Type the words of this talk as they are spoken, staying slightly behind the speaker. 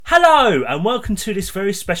Hello and welcome to this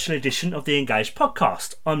very special edition of the Engaged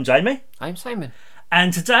podcast. I'm Jamie. I'm Simon.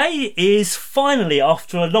 And today is finally,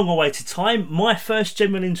 after a long awaited time, my first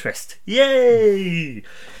general interest. Yay!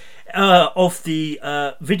 Of the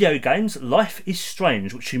video games Life is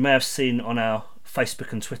Strange, which you may have seen on our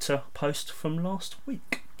Facebook and Twitter post from last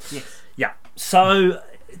week. Yes. Yeah. So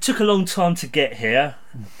it took a long time to get here,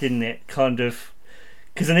 didn't it?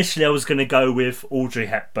 Because initially I was going to go with Audrey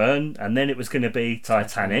Hepburn, and then it was going to be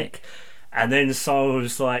Titanic. And then someone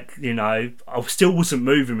was like, I still wasn't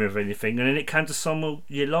moving with anything. And then it came to someone,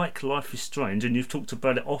 you like Life is Strange, and you've talked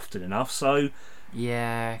about it often enough, so...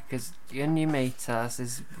 Yeah, because when you meet us,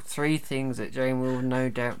 there's three things that Jane will no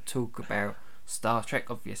doubt talk about. Star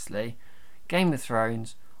Trek, obviously, Game of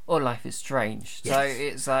Thrones, or Life is Strange. Yes. So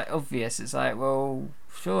it's like obvious. It's like, well,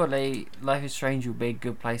 surely Life is Strange will be a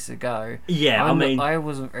good place to go. Yeah, I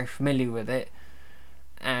wasn't very familiar with it.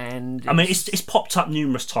 And it's popped up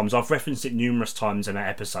numerous times. I've referenced it numerous times in our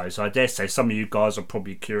episode, so I dare say some of you guys are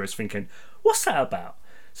probably curious, thinking, what's that about?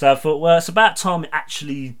 So I thought, well, it's about time it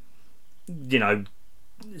actually, did an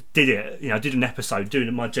episode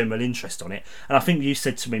doing my general interest on it. And I think you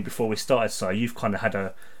said to me before we started, so you've kind of had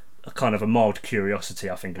a kind of a mild curiosity,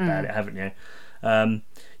 I think, about it, haven't you?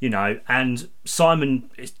 And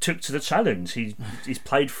Simon took to the challenge. He's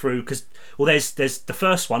played through, because, well, there's the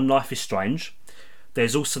first one, Life is Strange.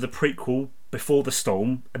 There's also the prequel, Before the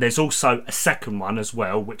Storm, and there's also a second one as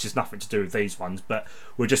well, which is nothing to do with these ones, but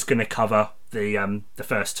we're just going to cover the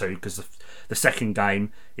first two, because the second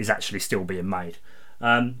game is actually still being made.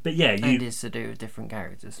 But yeah, and it's to do with different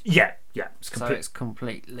characters. Yeah. So it's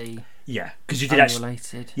completely because you did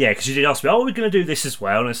unrelated. Because you did ask me, we're going to do this as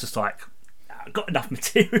well, and it's just like, I've got enough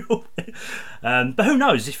material. But who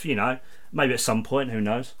knows, if maybe at some point, who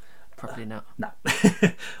knows. Probably not. No,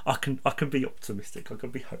 I can be optimistic. I can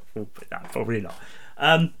be hopeful, but no, probably not.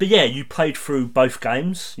 But yeah, you played through both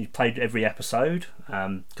games. You played every episode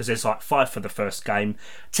because there's like 5 for the first game,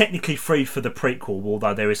 technically 3 for the prequel,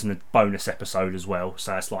 although there isn't a bonus episode as well.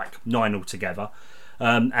 So it's like 9 altogether.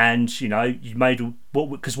 And you made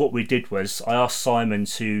what we did was I asked Simon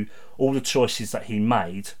to all the choices that he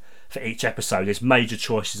made. For each episode, there's major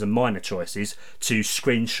choices and minor choices to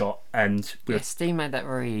screenshot and... Steam made that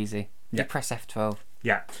very easy. You press F12.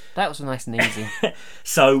 Yeah. That was nice and easy.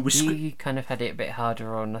 So you kind of had it a bit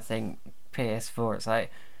harder on, I think, PS4. It's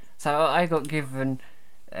like... So I got given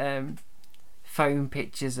phone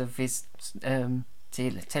pictures of his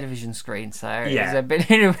television screen, so it was a bit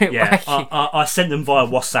wacky. I sent them via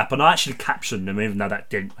WhatsApp, and I actually captioned them, even though that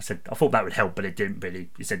didn't... I thought that would help, but it didn't really...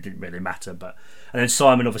 He said it didn't really matter, but... And then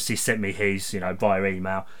Simon obviously sent me his, via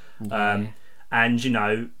email. And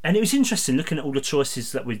it was interesting looking at all the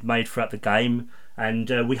choices that we'd made throughout the game.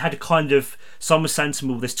 And we had a kind of... Simon was saying to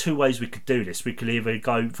me, well, there's 2 ways we could do this. We could either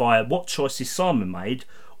go via what choices Simon made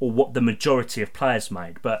or what the majority of players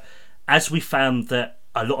made. But as we found that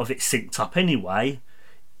a lot of it synced up anyway,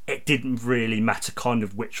 it didn't really matter kind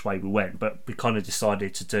of which way we went. But we kind of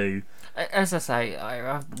decided to do... As I say,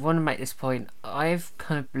 I want to make this point. I've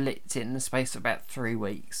kind of blitzed it in the space of about 3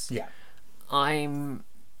 weeks. Yeah. I'm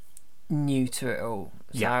new to it all.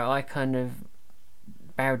 So I kind of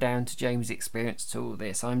bow down to James' experience to all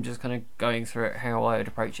this. I'm just kind of going through it how I would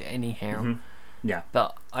approach it anyhow. Mm-hmm. Yeah.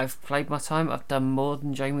 But I've played my time. I've done more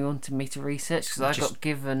than Jamie wanted me to research, because I got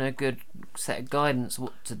given a good set of guidance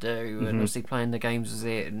what to do, and obviously playing the games was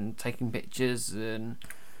it, and taking pictures and...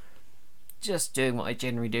 just doing what I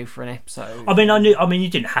generally do for an episode. I mean, you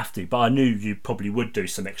didn't have to, but I knew you probably would do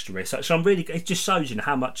some extra research. So it just shows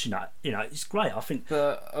how much it's great. I think.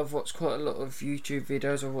 But I've watched quite a lot of YouTube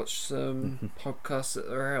videos. I've watched some podcasts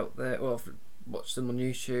that are out there. Well, I've watched them on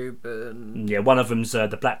YouTube. And one of them's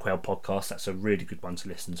the Blackwell podcast. That's a really good one to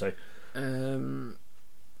listen to.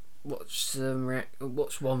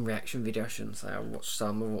 Watch one reaction video. I shouldn't say I watched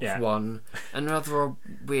some. I watched one, and other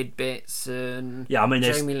weird bits. And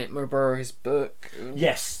Jamie let me borrow his book.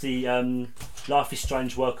 Yes, the Life is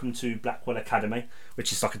Strange. Welcome to Blackwell Academy,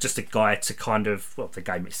 which is like just a guide to kind of the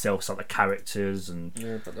game itself, like the characters and.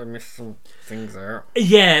 Yeah, but they missed some things out.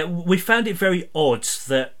 Yeah, we found it very odd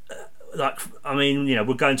that.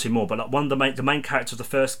 We're going to more, but like one of the main character of the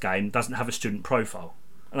first game doesn't have a student profile,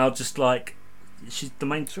 and I was just like. She's the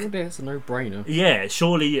main. Surely that's a no-brainer. Yeah,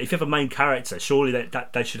 surely if you have a main character, surely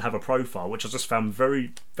that they should have a profile, which I just found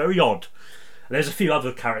very, very odd. And there's a few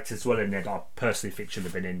other characters as well in there that I personally think should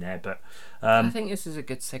have been in there, but I think this is a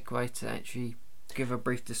good segue to actually give a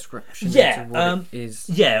brief description of what it is.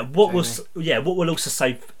 What we'll also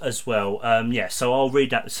say as well. So I'll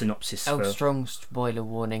read out the synopsis. Strong spoiler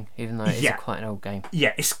warning, even though it's quite an old game.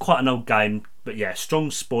 Yeah, it's quite an old game, but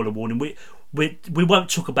strong spoiler warning. we won't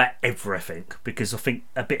talk about everything because I think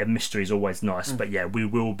a bit of mystery is always nice. But yeah, we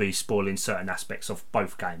will be spoiling certain aspects of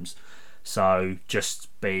both games, so just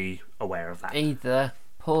be aware of that. Either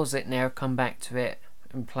pause it now, come back to it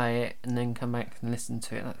and play it, and then come back and listen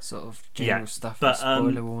to it. That sort of general stuff. But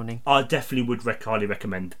spoiler warning. I definitely would highly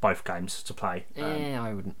recommend both games to play. Yeah,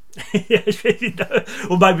 I wouldn't.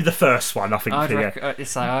 Or maybe the first one. I think. I'd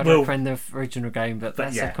recommend the original game, but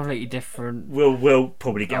that's a completely different. We'll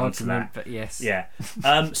probably get onto that. But yes. Yeah.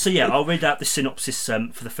 So yeah, I'll read out the synopsis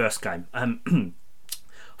for the first game.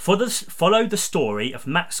 Follow the story of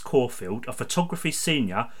Max Caulfield, a photography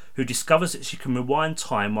senior who discovers that she can rewind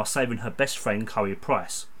time while saving her best friend Chloe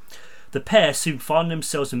Price. The pair soon find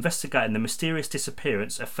themselves investigating the mysterious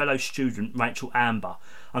disappearance of fellow student Rachel Amber,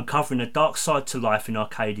 uncovering a dark side to life in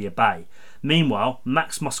Arcadia Bay. Meanwhile,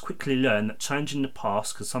 Max must quickly learn that changing the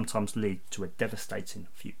past can sometimes lead to a devastating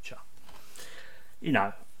future. You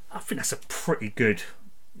know, I think that's a pretty good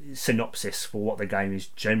synopsis for what the game is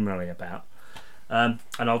generally about. And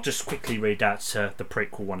I'll just quickly read out the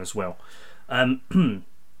prequel one as well.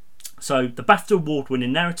 So, the BAFTA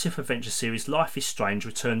award-winning narrative adventure series Life is Strange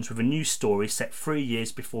returns with a new story set 3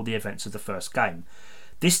 years before the events of the first game.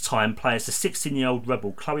 This time, play as the 16-year-old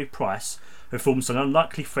rebel Chloe Price, who forms an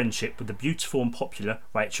unlikely friendship with the beautiful and popular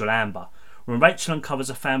Rachel Amber. When Rachel uncovers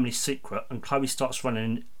a family secret and Chloe starts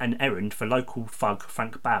running an errand for local thug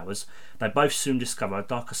Frank Bowers, they both soon discover a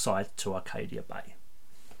darker side to Arcadia Bay.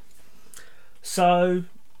 So,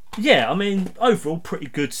 yeah, I mean, overall, pretty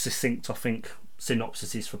good, succinct, I think,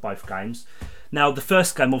 synopsises for both games. Now, the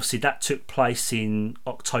first game, obviously, that took place in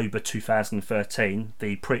October 2013.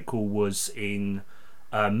 The prequel was in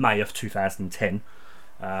May of 2010.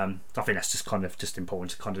 I think that's just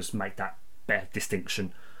important to kind of just make that better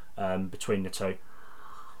distinction between the two.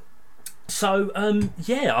 So,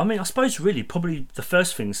 yeah, I mean, I suppose really probably the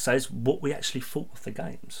first thing to say is what we actually thought of the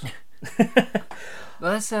games.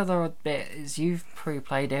 Well, that's the other odd bit, is you've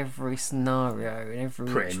pre-played every scenario in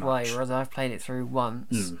every which way, whereas I've played it through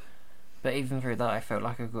once. But even through that, I felt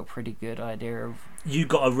like I got a pretty good idea of... You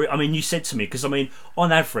got I mean, you said to me, because I mean,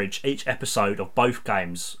 on average, each episode of both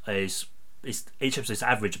games is each episode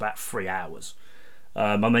average about 3 hours.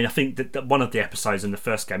 I mean, I think that one of the episodes in the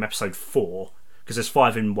first game, episode 4, because there's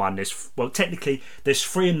 5 in one. Technically there's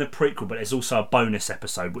 3 in the prequel, but there's also a bonus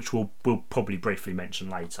episode which we'll probably briefly mention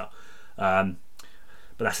later.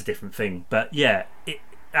 But that's a different thing. But yeah,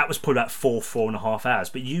 that was probably about 4.5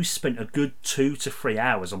 hours. But you spent a good 2 to 3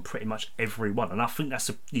 hours on pretty much every one, and I think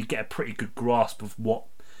you get a pretty good grasp of what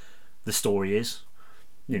the story is.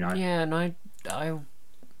 You know. Yeah, and I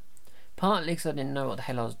partly because I didn't know what the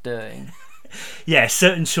hell I was doing. Yeah,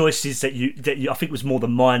 certain choices that you I think it was more the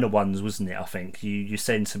minor ones, wasn't it? I think you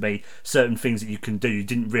said to me certain things that you can do you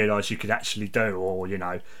didn't realise you could actually do, or you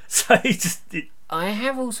know. So I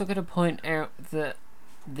have also got to point out that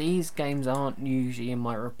these games aren't usually in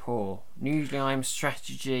my rapport. Usually I'm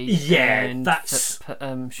strategy and that's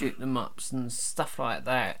shoot them ups and stuff like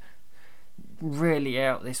that. Really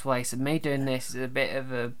out this way. So me doing this is a bit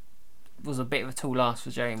of a tall ask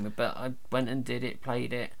for Jamie, but I went and did it,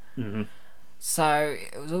 played it. Mm-hmm. So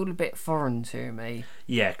it was all a bit foreign to me.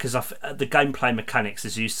 Yeah, because the gameplay mechanics,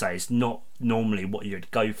 as you say, is not normally what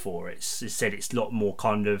you'd go for. It's a lot more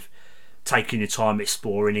kind of taking your time,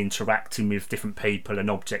 exploring, interacting with different people and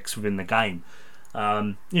objects within the game.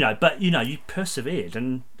 But you persevered,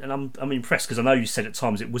 and I'm impressed, because I know you said at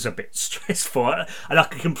times it was a bit stressful, and I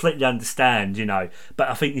can completely understand, But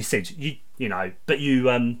I think you said But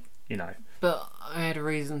I had a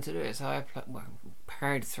reason to do it, so I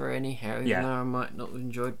carried through anyhow, even though I might not have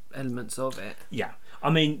enjoyed elements of it. Yeah,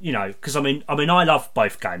 I mean, because I love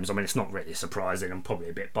both games. I mean, it's not really surprising. I'm probably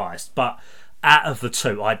a bit biased, but out of the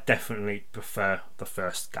two, I definitely prefer the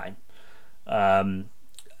first game.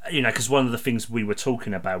 Because one of the things we were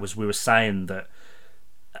talking about was we were saying that,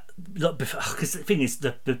 because the thing is,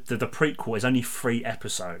 the prequel is only 3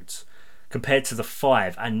 episodes compared to the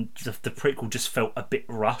 5, and the prequel just felt a bit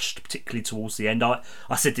rushed, particularly towards the end. I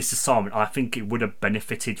said this to Simon, I think it would have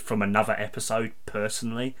benefited from another episode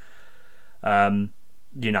personally, and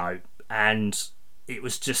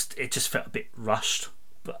it just felt a bit rushed.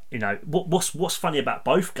 But what's funny about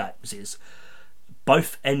both games is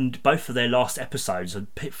both of their last episodes, and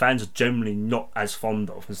fans are generally not as fond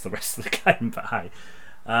of as the rest of the game. But hey,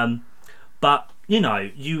 but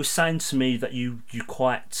you were saying to me that you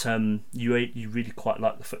quite you really quite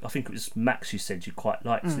like I think it was Max you said you quite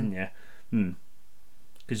liked, didn't you?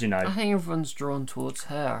 Because I think everyone's drawn towards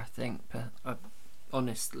her. I think,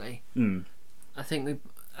 honestly, I think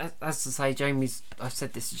as to say, I've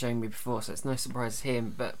said this to Jamie before, so it's no surprise to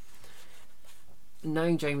him. But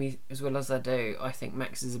knowing Jamie as well as I do, I think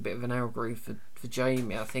Max is a bit of an allegory for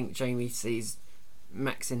Jamie. I think Jamie sees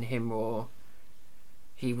Max in him, or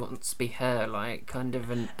he wants to be her, like, kind of,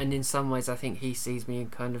 and in some ways I think he sees me in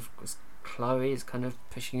kind of Chloe is kind of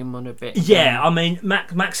pushing him on a bit. Yeah, I mean,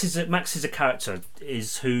 Max is a character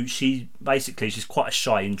is who she's quite a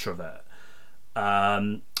shy introvert,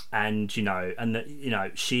 and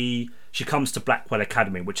she comes to Blackwell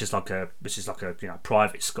Academy, which is like a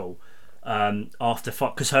private school. After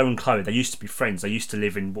because her and Chloe, they used to be friends. They used to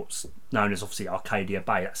live in what's known as obviously Arcadia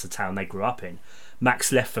Bay. That's the town they grew up in.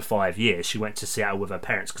 Max left for 5 years. She went to Seattle with her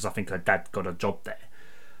parents because I think her dad got a job there,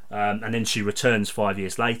 and then she returns 5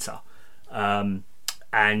 years later. And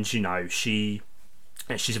she's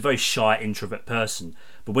a very shy introvert person,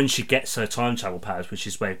 but when she gets her time travel powers, which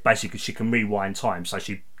is where basically she can rewind time, so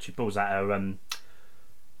she pulls out her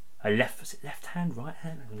left hand, right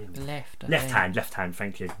hand, left hand,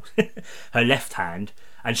 thank you. Her left hand,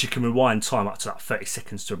 and she can rewind time up to like 30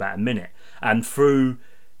 seconds to about a minute, and through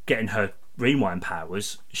getting her rewind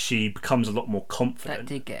powers she becomes a lot more confident. That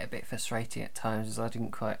did get a bit frustrating at times, as I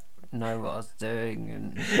didn't quite know what I was doing,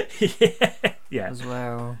 and yeah as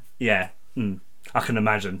well. Yeah. I can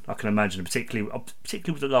imagine, particularly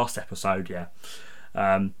with the last episode. Yeah.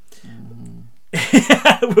 We'll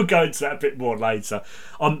go into that a bit more later.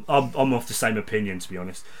 I'm of the same opinion, to be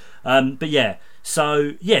honest. But yeah,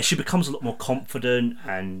 so yeah, she becomes a lot more confident,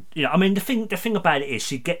 and I mean, the thing about it is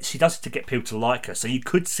she does it to get people to like her. So you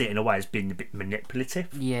could see it in a way as being a bit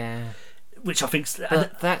manipulative. Yeah. Which I think,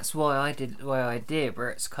 but that's why I did where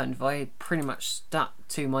it's kind of, I pretty much stuck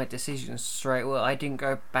to my decisions straight away. I didn't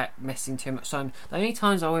go back messing too much time. The only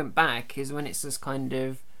times I went back is when it's just kind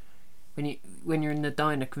of when you're in the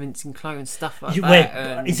diner convincing Chloe and stuff like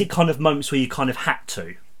that. Is it kind of moments where you kind of had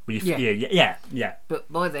to? Yeah.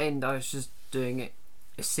 But by the end, I was just doing it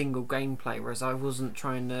a single gameplay, whereas I wasn't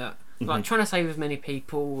trying to trying to save as many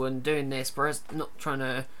people and doing this, whereas not trying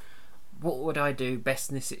to. What would I do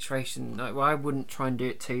best in this situation? Like, well, I wouldn't try and do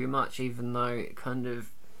it too much, even though it kind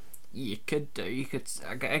of you could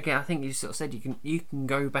again. I think you sort of said you can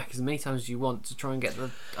go back as many times as you want to try and get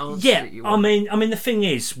the answer that you want. I mean, the thing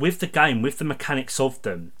is with the game, with the mechanics of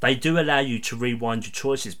them, they do allow you to rewind your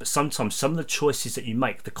choices, but sometimes some of the choices that you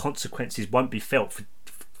make, the consequences won't be felt for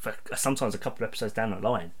sometimes a couple of episodes down the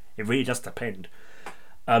line. It really does depend.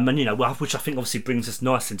 And which I think obviously brings us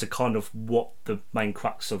nice into kind of what the main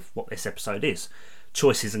crux of what this episode is: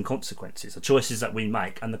 choices and consequences. The choices that we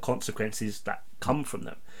make and the consequences that come from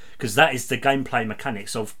them, because that is the gameplay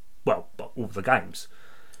mechanics of all the games.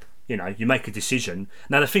 You make a decision.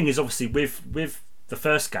 Now the thing is, obviously with the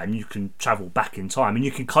first game, you can travel back in time and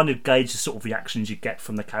you can kind of gauge the sort of reactions you get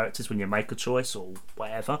from the characters when you make a choice or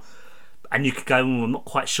whatever, and you could go, I'm not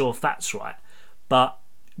quite sure if that's right. But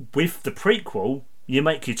with the prequel, you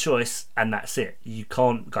make your choice and that's it. You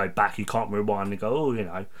can't go back, you can't rewind and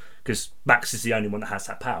go, because Max is the only one that has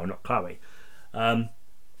that power, not Chloe. But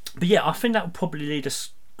yeah, I think that would probably lead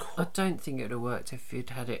us. I don't think it would have worked if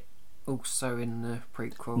you'd had it also in the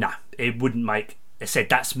prequel. No, it wouldn't make. I said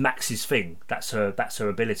that's Max's thing. That's her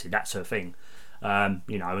ability. That's her thing. And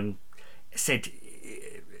it said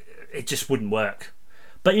it just wouldn't work.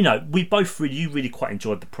 But we both really quite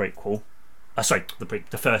enjoyed the prequel.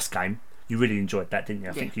 The first game. You really enjoyed that, didn't you?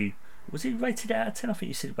 I think you... Was it rated out of 10? I think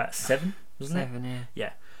you said about 7, wasn't it? 7,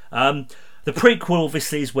 yeah. Yeah. The prequel,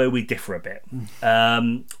 obviously, is where we differ a bit.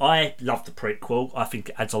 I love the prequel. I think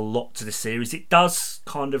it adds a lot to the series. It does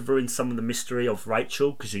kind of ruin some of the mystery of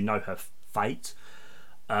Rachel, because you know her fate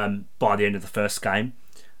by the end of the first game.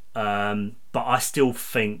 But I still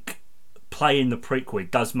think playing the prequel,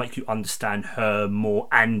 it does make you understand her more,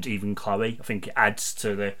 and even Chloe. I think it adds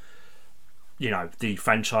to the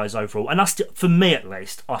franchise overall, and for me at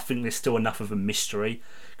least, I think there's still enough of a mystery,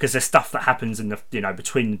 because there's stuff that happens in the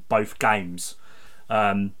between both games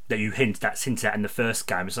that you hinted at in the first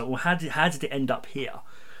game. It's like, well, how did it end up here?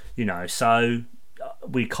 So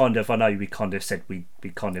we kind of said we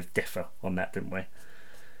kind of differ on that, didn't we?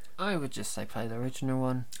 I would just say play the original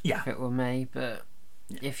one. Yeah. If it were me, but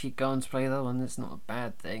if you go on to play the other one, it's not a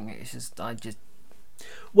bad thing. It's just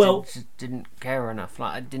didn't care enough.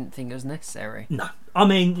 Like, I didn't think it was necessary. No, I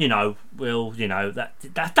mean,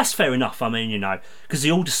 that's fair enough. I mean, because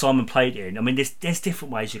the older Simon played it in. I mean, there's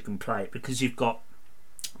different ways you can play it, because you've got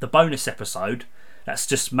the bonus episode. That's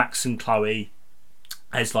just Max and Chloe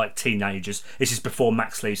as like teenagers. This is before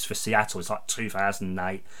Max leaves for Seattle. It's like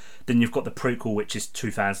 2008. Then you've got the prequel, which is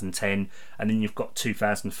 2010, and then you've got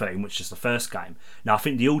 2013, which is the first game. Now, I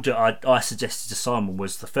think the order I suggested to Simon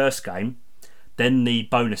was the first game, then the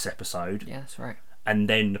bonus episode. Yeah, that's right. And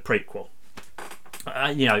then the prequel.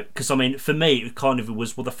 You know, because I mean, for me, it kind of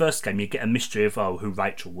was, well, the first game you get a mystery of who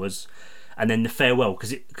Rachel was, and then the farewell,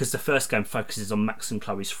 because the first game focuses on Max and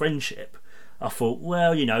Chloe's friendship. I thought,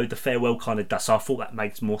 well, you know, the farewell kind of does. So I thought that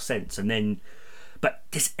makes more sense. And then, but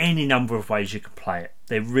there's any number of ways you can play it.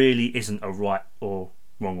 There really isn't a right or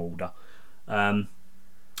wrong order.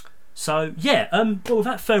 So yeah, well,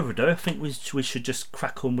 without further ado, I think we should just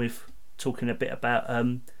crack on with talking a bit about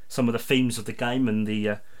some of the themes of the game and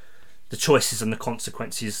the choices and the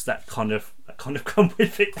consequences that kind of come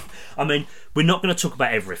with it. I mean, we're not going to talk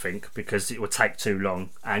about everything because it would take too long,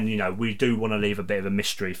 and you know, we do want to leave a bit of a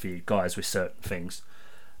mystery for you guys with certain things.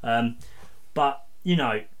 But you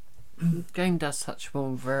know, the game does touch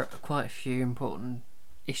upon quite a few important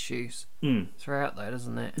issues throughout, though,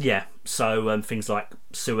 doesn't it? Yeah. So things like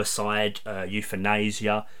suicide,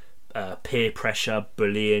 euthanasia, peer pressure,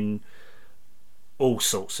 bullying, all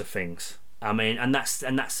sorts of things. I mean, and that's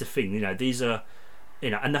the thing. You know, these are, you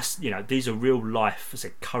know, and that's, you know, these are real life,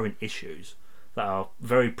 current issues that are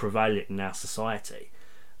very prevalent in our society.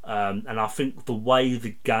 And I think the way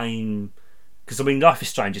the game, because I mean, Life is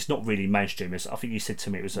Strange, it's not really mainstream. I think you said to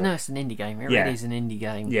me it was no, it's an indie game. It really is an indie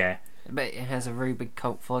game. Yeah, but it has a very big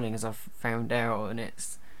cult following, as I've found out, and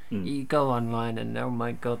it's. You go online and oh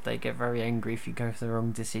my god, they get very angry if you go for the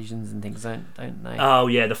wrong decisions and things, don't they? Oh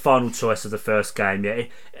yeah, the final choice of the first game. Yeah,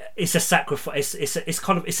 it's a sacrifice. It's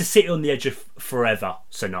a sit on the edge of forever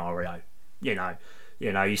scenario. You know,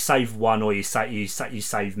 you save one or you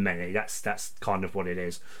save many. That's kind of what it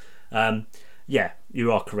is. Yeah,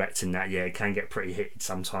 you are correct in that. Yeah, it can get pretty heated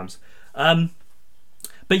sometimes.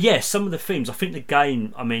 But yeah, some of the themes. I think the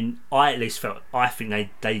game. I mean, I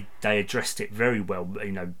think they addressed it very well.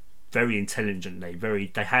 You know, very intelligently.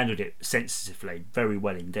 They handled it sensitively, very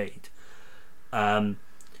well indeed. And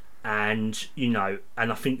you know, and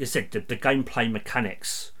I think they said the gameplay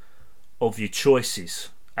mechanics of your choices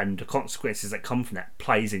and the consequences that come from that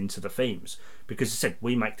plays into the themes. Because I said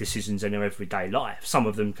we make decisions in our everyday life. Some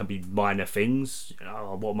of them can be minor things. You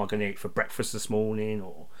know, what am I going to eat for breakfast this morning,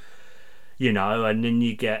 or you know, and then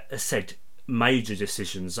you get, as said, major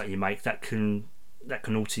decisions that you make that can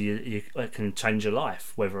alter you, that can change your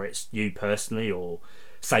life, whether it's you personally or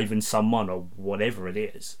saving someone or whatever it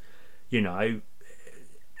is. You know,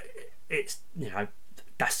 it's, you know,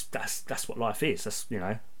 that's what life is. That's, you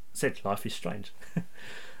know, said life is strange.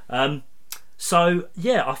 So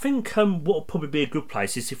yeah, I think what would probably be a good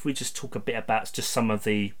place is if we just talk a bit about just some of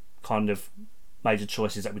the kind of major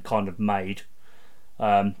choices that we kind of made.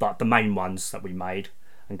 Like the main ones that we made,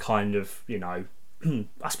 and kind of, you know,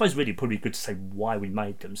 I suppose really probably good to say why we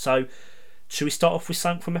made them. So should we start off with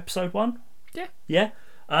something from episode 1? Yeah.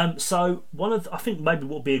 So I think maybe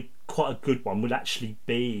what would be quite a good one would actually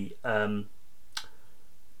be one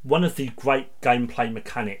of the great gameplay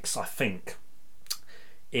mechanics, I think,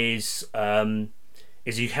 is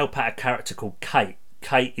you help out a character called Kate.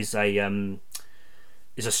 Kate is a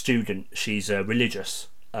student. She's religious.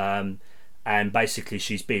 And basically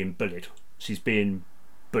she's being bullied. She's being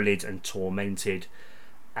bullied and tormented,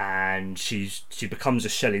 and she becomes a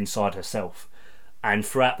shell inside herself. And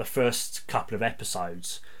throughout the first couple of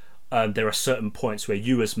episodes, there are certain points where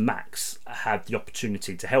you as Max have the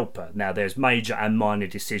opportunity to help her. Now there's major and minor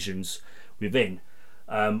decisions within.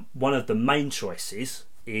 One of the main choices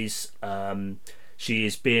is she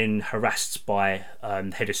is being harassed by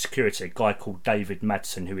the head of security, a guy called David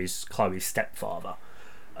Madsen, who is Chloe's stepfather.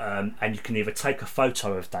 And you can either take a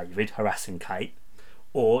photo of David harassing Kate,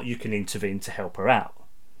 or you can intervene to help her out.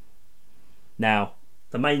 Now,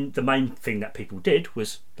 the main thing that people did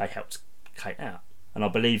was they helped Kate out, and I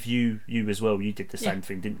believe you as well. You did the same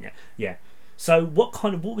thing, didn't you? Yeah. So, what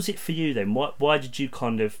was it for you then? Why did you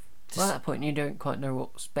kind of? Well, at that point, you don't quite know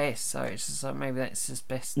what's best, so it's just like maybe that's just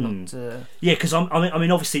best not to. Yeah, because I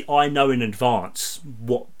mean, obviously, I know in advance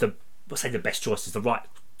what the best choices, the right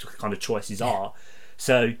kind of choices are.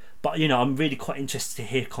 So, but you know, I'm really quite interested to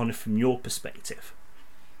hear kind of from your perspective.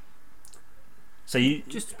 So you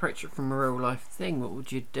just approach it from a real life thing. What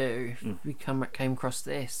would you do if we came across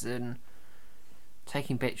this, and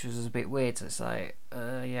taking pictures is a bit weird? So it's like,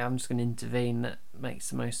 yeah, I'm just going to intervene. That makes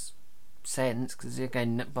the most sense, because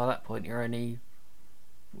again, by that point you're only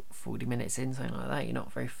 40 minutes in, something like that. You're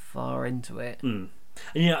not very far into it. And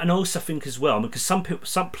yeah, and I also think as well, because some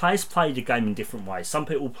players play the game in different ways. Some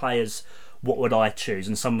people play as what would I choose,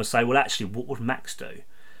 and some would say, well, actually, what would Max do?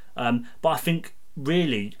 But I think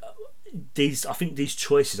really these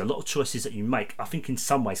choices, a lot of choices that you make, I think in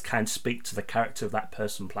some ways can speak to the character of that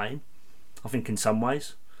person playing. I think in some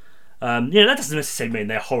ways, that doesn't necessarily mean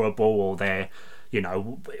they're horrible or they're,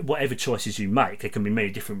 whatever choices you make, there can be many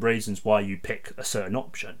different reasons why you pick a certain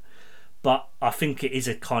option. but I think it is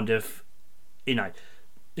a kind of, you know,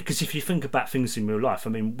 because if you think about things in real life, I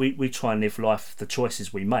mean, we try and live life the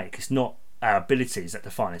choices we make. It's not our abilities that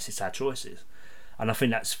define us, it's our choices. And I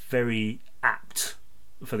think that's very apt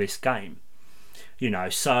for this game. You know,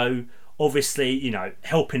 so obviously, you know,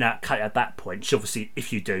 helping out Kate at that point, she obviously,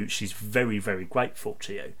 if you do, she's very, very grateful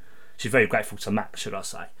to you. She's very grateful to Max, should I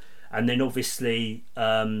say. And then obviously,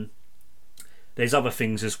 there's other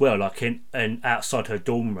things as well, like in outside her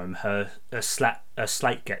dorm room, her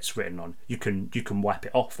slate gets written on. You can wipe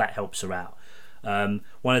it off. That helps her out.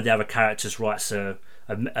 One of the other characters writes a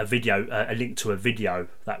link to a video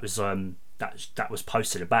that was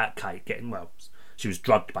posted about Kate getting, well, she was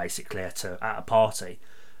drugged basically at a party,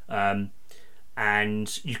 and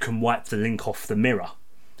you can wipe the link off the mirror.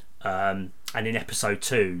 And in episode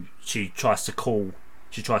 2, Kate tries to call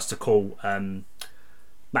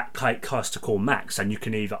Max, and you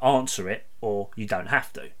can either answer it or you don't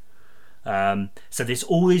have to. So there's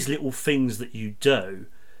all these little things that you do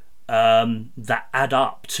that add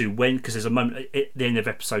up to when, because there's a moment at the end of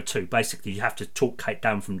episode 2, basically you have to talk Kate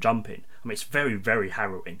down from jumping. I mean, it's very, very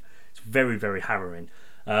harrowing. It's very, very harrowing.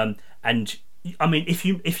 And I mean, if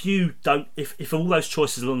all those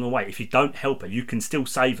choices along the way, if you don't help her, you can still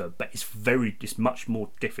save her, but it's much more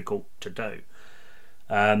difficult to do.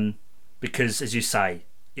 Because as you say,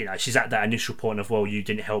 you know, she's at that initial point of, well, you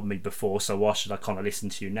didn't help me before, so why should I kind of listen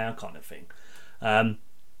to you now, kind of thing.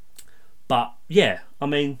 But yeah, I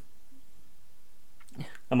mean,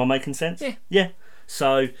 am I making sense? Yeah.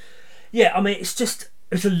 So yeah, I mean,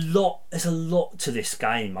 there's a lot to this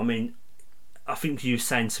game. I mean, I think you were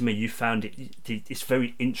saying to me you found it's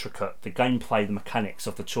very intricate. The gameplay, the mechanics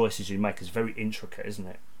of the choices you make is very intricate, isn't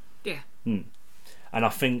it? Yeah. And I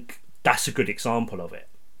think that's a good example of it,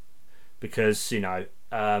 because, you know,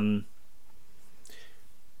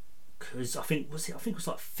 because I think it was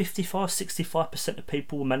like 55-65% of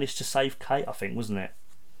people managed to save Kate, I think, wasn't it?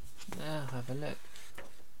 Yeah, I'll have a look.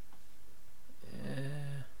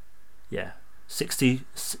 Yeah. 62,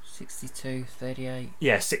 38.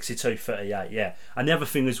 Yeah, 62, 38, yeah. And the other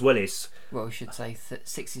thing as well is... Well, we should say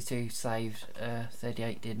 62 saved,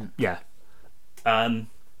 38 didn't. Yeah.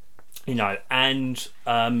 You know, and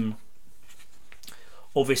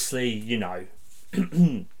obviously, you know,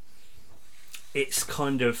 it's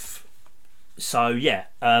kind of... So, yeah.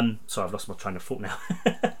 Sorry, I've lost my train of thought now.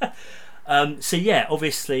 So, yeah,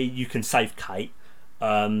 obviously you can save Kate.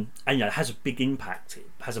 And you know, it has a big impact. It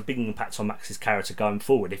has a big impact on Max's character going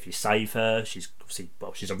forward. If you save her, she's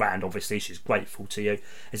around. Obviously, she's grateful to you.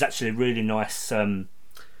 There's actually a really nice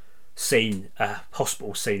scene,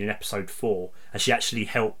 hospital scene in episode 4, and she actually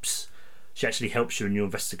helps you in your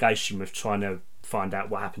investigation with trying to find out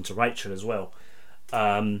what happened to Rachel as well.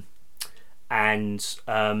 But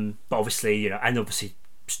obviously, you know, and obviously,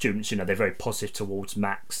 students, you know, they're very positive towards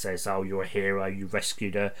Max. Says, oh, you're a hero, you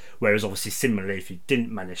rescued her. Whereas obviously, similarly, if you didn't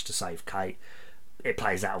manage to save Kate, it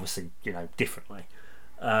plays out obviously, you know, differently.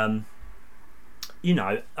 You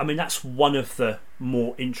know, I mean, that's one of the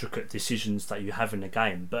more intricate decisions that you have in the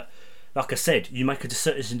game. But like I said, you make a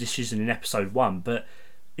certain decision in episode 1, but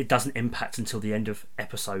it doesn't impact until the end of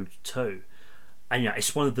episode 2. And you know,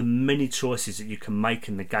 it's one of the many choices that you can make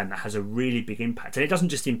in the game that has a really big impact. And it doesn't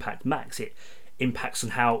just impact Max, it impacts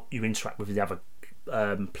on how you interact with the other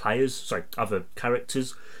other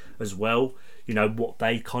characters as well. You know, what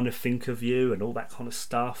they kind of think of you and all that kind of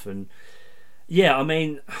stuff. And yeah, I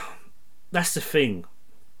mean, that's the thing.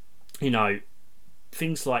 You know,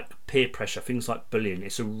 things like peer pressure, things like bullying,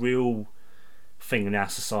 it's a real thing in our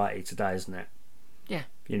society today, isn't it? Yeah.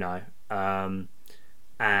 You know,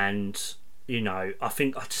 and you know, I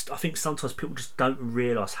think sometimes people just don't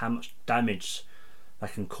realise how much damage they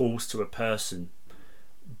can cause to a person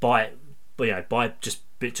by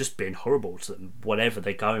just being horrible to them, whatever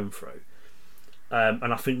they're going through.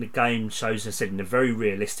 And I think the game shows, as I said, in a very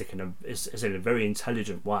realistic and in a very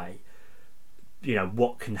intelligent way, you know,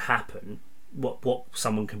 what can happen, what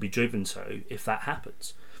someone can be driven to if that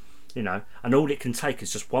happens. You know, and all it can take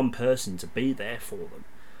is just one person to be there for them,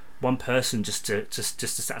 one person just to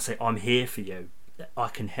start and say, I'm here for you, I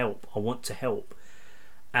can help, I want to help.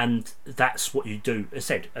 And that's what you do, as I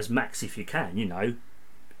said, as Max, if you can, you know.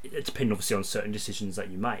 It depends obviously on certain decisions that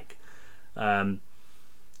you make,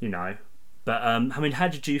 you know. But I mean, how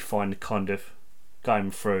did you find kind of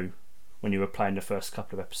going through when you were playing the first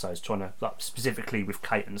couple of episodes, trying to, like, specifically with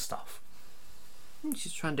Kate and stuff? You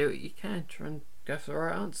just try and do what you can, try and go for the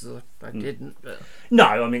right answers. I didn't, but no,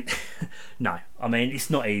 I mean, it's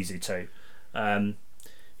not easy to,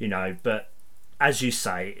 you know. But as you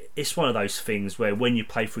say, it's one of those things where when you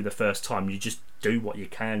play through the first time, you just do what you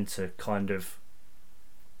can to kind of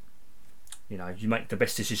You know, you make the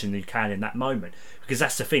best decision you can in that moment, because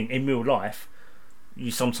that's the thing. In real life,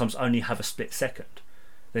 you sometimes only have a split second.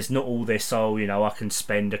 There's not all this, I can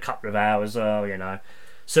spend a couple of hours,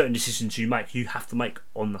 certain decisions you make, you have to make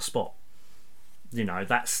on the spot. You know,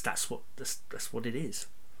 that's what it is.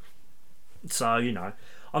 So,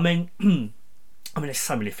 I mean, there's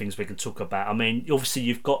so many things we can talk about. I mean, obviously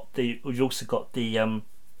you've also got the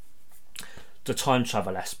time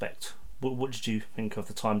travel aspect. What did you think of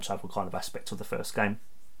the time travel kind of aspect of the first game?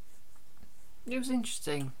 It was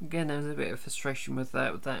interesting. Again, there was a bit of frustration with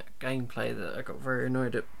that gameplay, that I got very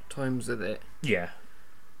annoyed at times with it. Yeah.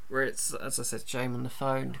 Where it's, as I said, Jane on the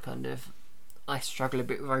phone, kind of, I struggle a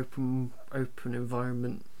bit with open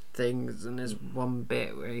environment things, and there's one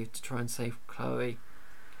bit where you have to try and save Chloe,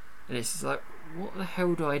 and it's just like, what the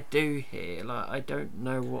hell do I do here? Like, I don't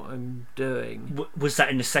know what I'm doing. Was that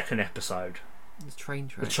in the second episode? The train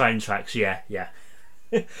tracks. The train tracks, yeah. Yeah,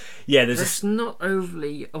 it's not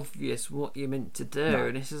overly obvious what you're meant to do, No.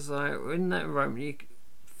 and it's just like, in that moment,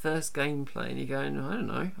 first gameplay, and you're going,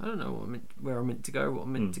 I don't know where I'm meant to go, what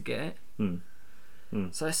I'm meant to get.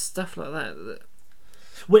 So it's stuff like that.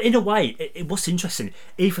 Well, in a way, what's interesting,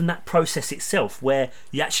 even that process itself, where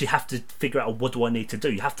you actually have to figure out, what do I need to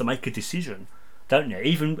do? You have to make a decision, don't you?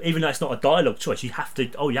 Even though it's not a dialogue choice, you have to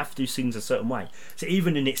do things a certain way. So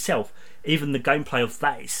even in itself, even the gameplay of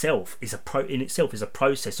that itself is a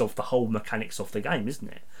process of the whole mechanics of the game, isn't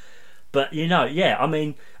it? But I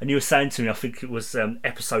mean, and you were saying to me, I think it was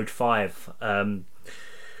episode 5.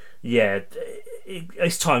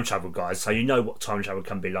 It's time travel, guys. So you know what time travel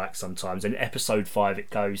can be like sometimes. In episode 5,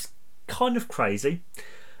 it goes kind of crazy,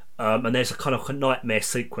 and there's a kind of nightmare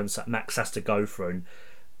sequence that Max has to go through. And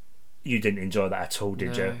you didn't enjoy that at all,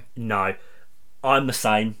 did you? No, I'm the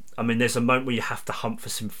same. I mean, there's a moment where you have to hunt for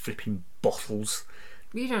some flipping bottles.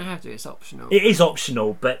 You don't have to. It's optional. It is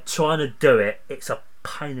optional, but trying to do it, it's a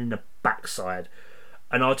pain in the backside.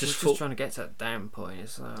 And I just trying to get to that damn point.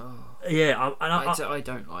 It's like, I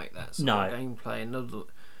don't like that sort of gameplay. And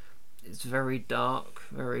it's very dark,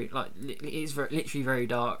 it's literally very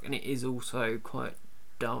dark, and it is also quite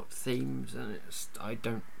dark themes. And I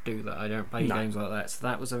don't do that. I don't play games like that. So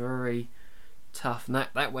that was a very tough. And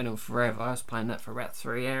that went on forever. I was playing that for about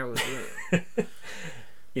 3 hours.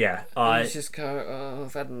 Yeah, it's just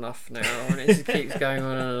I've had enough now, and it just keeps going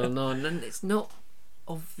on and on, and it's not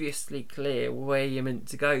obviously clear where you're meant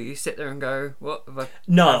to go. You sit there and go, what have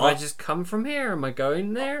I just come from here? Am I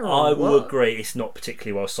going there? I will agree, it's not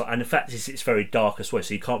particularly well sighted, and the fact is it's very dark as well,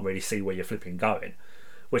 so you can't really see where you're flipping going,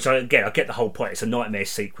 which I get the whole point. It's a nightmare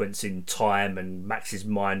sequence in time and Max's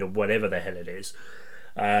mind, or whatever the hell it is.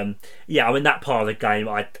 I mean, that part of the game,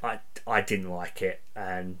 I didn't like it,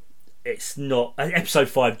 and it's not episode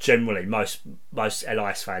 5 generally. Most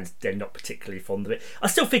LIS fans, they're not particularly fond of it. I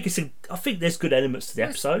still think I think there's good elements to the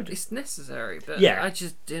episode. It's necessary, but I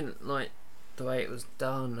just didn't like the way it was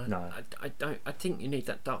done. No, I think you need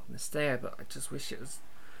that darkness there, but I just wish it was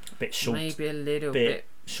a bit short, maybe a little bit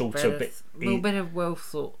shorter, a little bit of well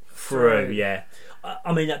thought through. Yeah,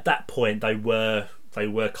 I mean, at that point they were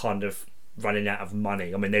kind of running out of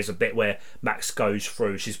money. I mean, there's a bit where Max goes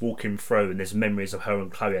through, she's walking through, and there's memories of her and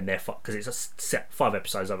Chloe, and they're because it's a set 5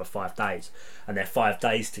 episodes over 5 days, and they're 5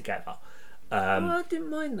 days together. I didn't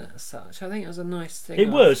mind that as such. I think it was a nice thing. It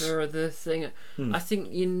was the thing. I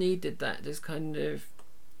think you needed that, just kind of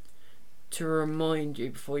to remind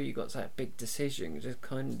you before you got to that big decision, just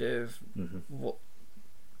kind of what.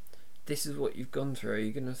 This is what you've gone through. Are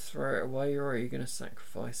you going to throw it away, or are you going to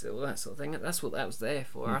sacrifice it? All that sort of thing. That's what that was there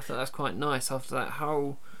for. I thought that was quite nice after that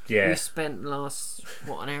whole. We spent the last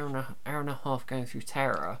an hour and a half going through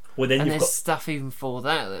Terror. Well, then and there's stuff even for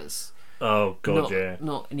that that's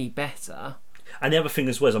not any better. And the other thing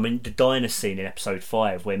as well is, I mean, the diner scene in episode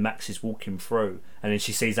 5 where Max is walking through and then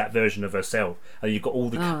she sees that version of herself, and you've got all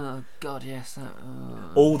the that's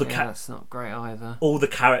not great either. All the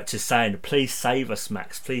characters saying, "Please save us,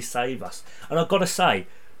 Max! Please save us!" And I've got to say,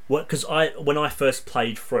 because when I first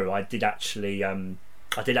played through, I did actually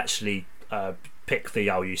pick the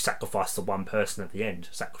you sacrifice the one person at the end,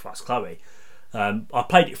 sacrifice Chloe. I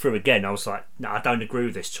played it through again. I was like, no, I don't agree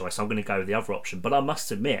with this choice. I'm going to go with the other option. But I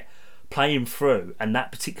must admit, playing through and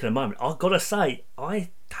that particular moment, I've got to say,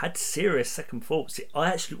 I had serious second thoughts. I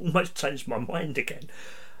actually almost changed my mind again.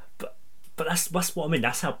 But that's what I mean.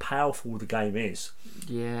 That's how powerful the game is.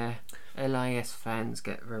 Yeah. LIS fans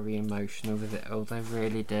get very emotional with it all. They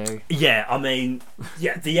really do. Yeah, I mean,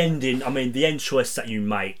 the ending. I mean, the end choice that you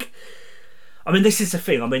make. I mean, this is the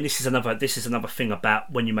thing. I mean, this is another thing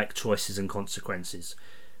about when you make choices and consequences.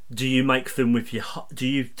 Do you make them with your heart? Do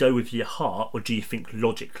you go with your heart, or do you think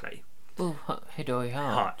logically? Well, head or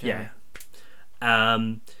heart. Yeah.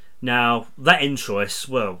 Now that in choice,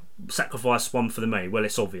 well, sacrifice one for the many. Well,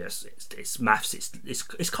 it's obvious. It's maths.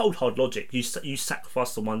 It's cold hard logic. You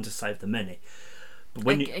sacrifice the one to save the many. But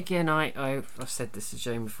when again, I've said this to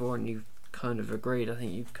Jane before, and you've kind of agreed. I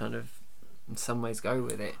think you've kind of, in some ways, go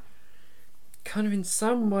with it. Kind of in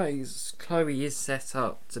some ways, Chloe is set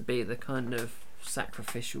up to be the kind of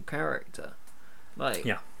sacrificial character, like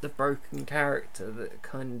the broken character that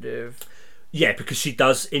kind of. Yeah, because she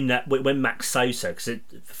does in that when Max saves her, because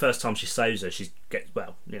the first time she saves her, she gets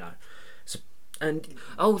And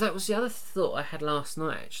that was the other thought I had last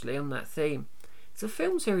night actually on that theme. It's a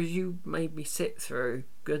film series you made me sit through,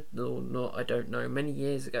 good or not, I don't know, many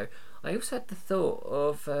years ago. I also had the thought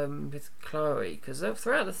of with Chloe, because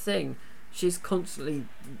throughout the thing, she's constantly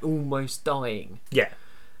almost dying. Yeah.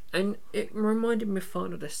 And it reminded me of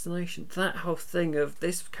Final Destination. That whole thing of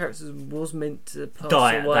this character was meant to pass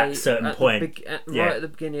die away at that certain point, right at the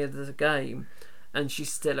beginning of the game, and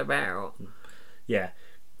she's still about. Yeah,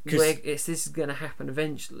 where this is going to happen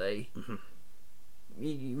eventually. Mm-hmm.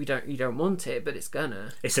 You don't want it, but it's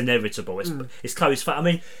gonna. It's inevitable. It's Chloe's fault. I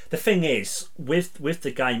mean, the thing is with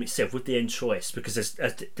the game itself, with the end choice, because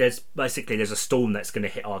there's basically a storm that's going to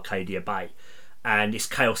hit Arcadia Bay. And it's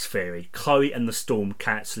chaos theory. Chloe and the storm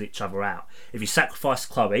cancel each other out. If you sacrifice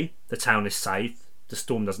Chloe, the town is saved. The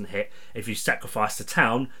storm doesn't hit. If you sacrifice the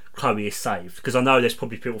town, Chloe is saved. Because I know there's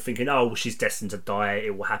probably people thinking, oh, well, she's destined to die,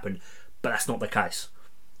 it will happen. But that's not the case.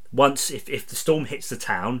 Once, if the storm hits the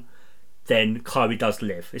town, then Chloe does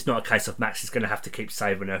live. It's not a case of Max is going to have to keep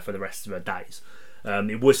saving her for the rest of her days.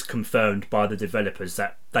 It was confirmed by the developers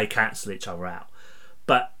that they cancel each other out.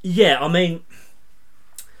 But yeah, I mean,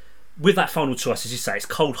 with that final choice, as you say, it's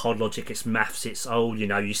cold hard logic, it's maths, it's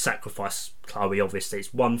you sacrifice Chloe, obviously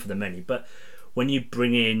it's one for the many, but when you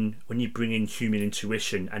bring in human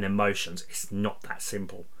intuition and emotions, it's not that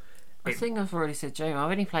simple. I think I've already said, Jamie, I've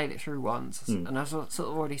only played it through once, and I've sort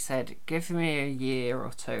of already said, give me a year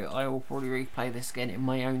or two, I will probably replay this again in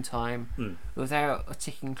my own time without a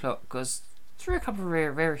ticking clock, because through a couple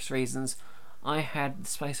of various reasons, I had the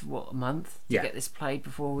space of a month to get this played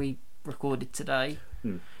before we recorded today.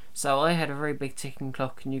 So I had a very big ticking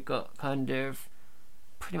clock, and you've got kind of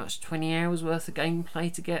pretty much 20 hours worth of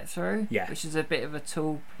gameplay to get through, which is a bit of a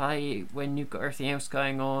tool play when you've got everything else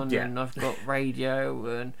going on, and I've got radio,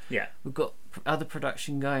 and we've got other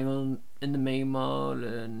production going on in the meanwhile,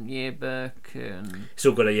 and yearbook, and it's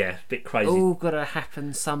all got a bit crazy. All got to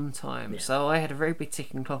happen sometime. So I had a very big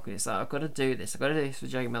ticking clock, and it's like, I've got to do this for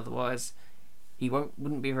James, otherwise he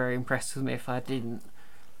wouldn't be very impressed with me if I didn't.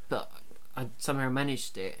 But I somehow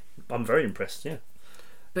managed it. I'm very impressed,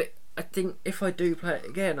 But I think if I do play it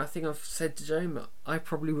again, I think I've said to Jamie, I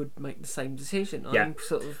probably would make the same decision.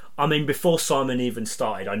 I mean, before Simon even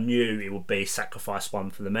started, I knew it would be sacrifice one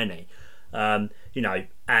for the many. And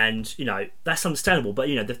that's understandable. But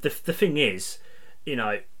the thing is,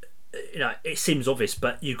 it seems obvious,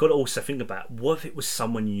 but you've got to also think about, what if it was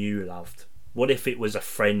someone you loved? What if it was a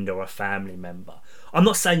friend or a family member? I'm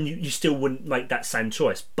not saying you still wouldn't make that same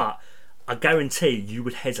choice, but I guarantee you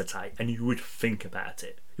would hesitate and you would think about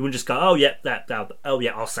it. You wouldn't just go,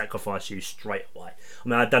 I'll sacrifice you straight away. I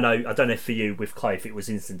mean, I don't know for you with Clay if it was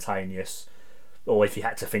instantaneous, or if you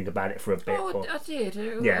had to think about it for a bit. I did.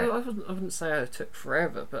 I wouldn't say it took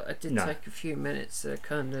forever, but I did take a few minutes,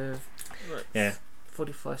 kind of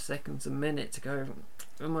 45 seconds a minute to go,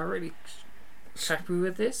 am I really happy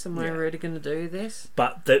with this? Am I really going to do this?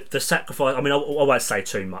 But the sacrifice, I mean, I won't say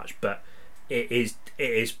too much, but it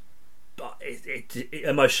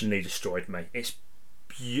emotionally destroyed me.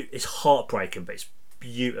 It's heartbreaking, but it's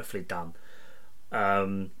beautifully done.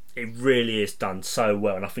 It really is done so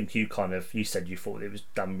well, and I think you said you thought it was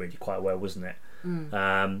done really quite well, wasn't it?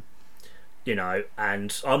 And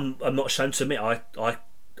I'm not ashamed to admit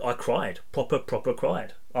I cried, proper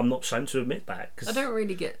cried. I'm not ashamed to admit that, because I don't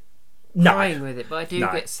really get crying with it, but I do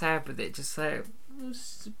get sad with it. Just so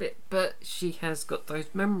it's a bit, but she has got those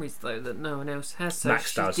memories though that no one else has. So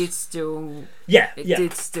Max does. Did still,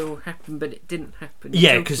 did still happen, but it didn't happen.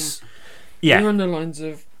 Because you're on the lines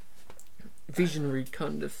of visionary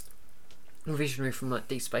from like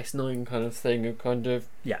Deep Space Nine kind of thing, of kind of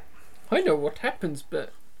I know what happens,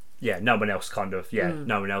 but no one else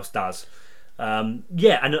no one else does. And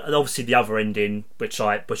obviously the other ending, which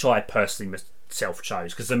I personally myself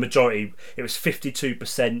chose, because the majority, it was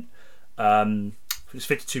 52%. It was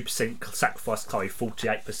 52% sacrifice Chloe,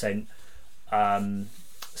 48%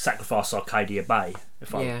 sacrifice Arcadia Bay.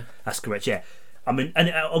 That's correct. I mean,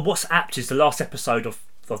 and what's apt is the last episode of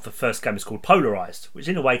the first game is called Polarized, which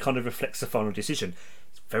in a way kind of reflects the final decision.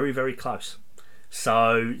 It's very, very close.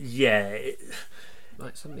 So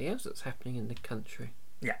like something else that's happening in the country.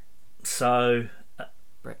 Yeah. So.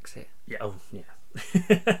 Brexit. Yeah. Oh,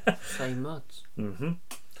 yeah. Same odds. Mm-hmm.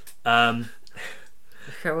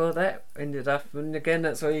 Look how well that ended up, and again,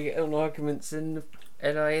 that's why you get on arguments in the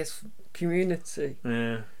LIS community.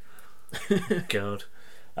 Yeah. God.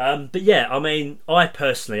 But yeah, I mean, I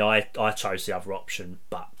personally, I chose the other option,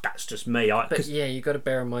 but that's just me. But yeah, you got to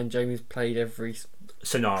bear in mind, Jamie's played every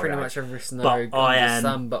scenario, pretty much every scenario but under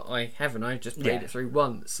sun, but I haven't. I just played it through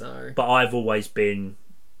once, so. But I've always been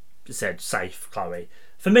safe, Chloe,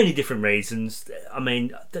 for many different reasons. I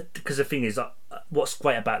mean, because the thing is, what's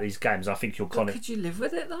great about these games, I think you'll kind of. Could you live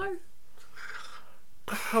with it though?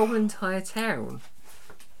 The whole entire town.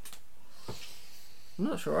 I'm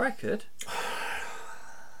not sure I could.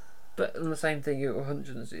 But on the same thing, you were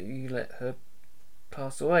Hungeons, you let her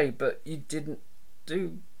pass away, but you didn't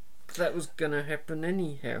do. That was gonna happen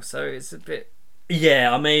anyhow, so it's a bit.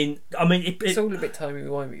 Yeah, I mean, it's all a bit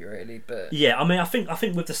timey-wimey, really. But yeah, I mean, I think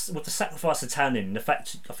with the sacrifice of Tannin, the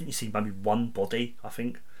fact I think you see maybe one body. I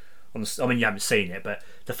think I mean, you haven't seen it, but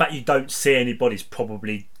the fact you don't see any bodies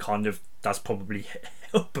probably does probably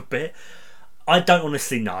help a bit. I don't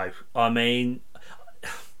honestly know. I mean,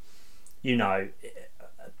 you know,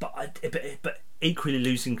 but equally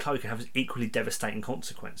losing Chloe can have equally devastating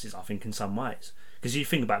consequences, I think, in some ways. Because you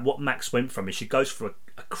think about what Max went from, is she goes for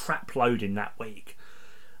a crap load in that week.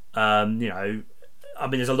 You know, I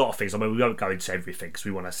mean, there's a lot of things. I mean, we won't go into everything because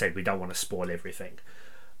we don't want to spoil everything.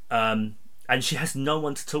 And she has no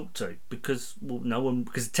one to talk to because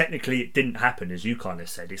technically it didn't happen, as you kind of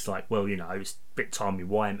said. It's like, well, you know, it's a bit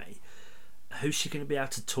timey-wimey. Who's she going to be able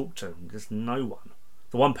to talk to? There's no one.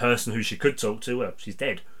 The one person who she could talk to, well, she's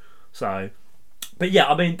dead. So, but yeah,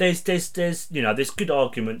 I mean, there's you know, there's good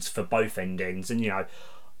arguments for both endings, and you know,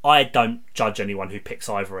 I don't judge anyone who picks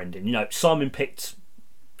either ending. You know, Simon picked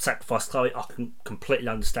Sacrifice Chloe. I can completely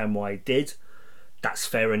understand why he did. That's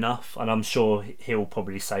fair enough, and I'm sure he'll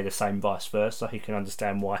probably say the same vice versa. He can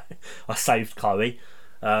understand why I saved Chloe.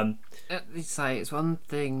 They say it's one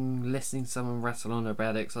thing listening to someone rattle on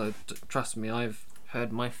about it, because trust me, I've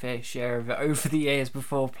heard my fair share of it over the years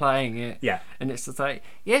before playing it. Yeah. And it's just like,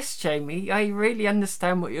 yes, Jamie, I really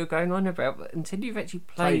understand what you're going on about, but until you've actually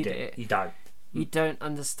played it, you don't. You don't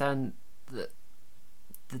understand that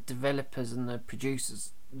the developers and the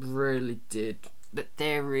producers really did, that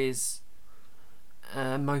there is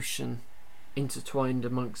emotion intertwined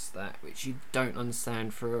amongst that, which you don't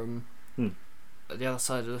understand from the other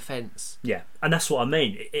side of the fence. Yeah, and that's what I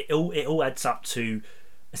mean. It all adds up to,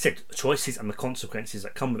 I said, choices and the consequences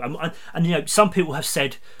that come with them. And you know, some people have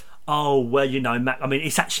said, oh well, you know, Max, I mean,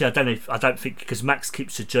 it's actually, I don't think, because Max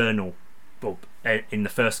keeps a journal. Well, in the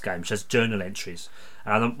first game, she has journal entries,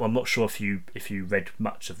 and I'm not sure if you read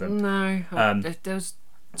much of them. No, there was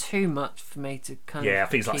too much for me to kind of. Yeah, I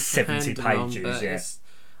think it's like 70 pages.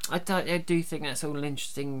 On, I do think that's all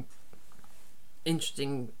interesting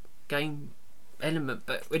game element,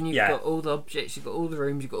 but when you've got all the objects, you've got all the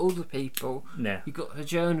rooms, you've got all the people, you've got her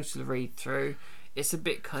journal to read through, it's a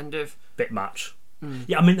bit bit much.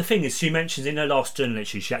 Yeah, I mean, the thing is, she mentions in her last journal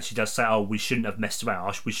entry, she actually does say, oh, we shouldn't have messed around,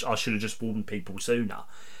 I should have just warned people sooner.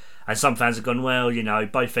 And some fans have gone, well, you know,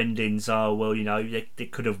 both endings are, well, you know, they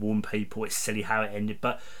could have warned people, it's silly how it ended.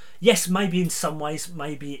 But yes, maybe in some ways,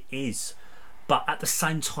 maybe it is, but at the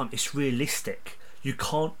same time, it's realistic. You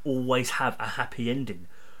can't always have a happy ending.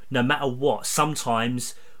 No matter what,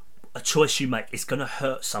 sometimes a choice you make is going to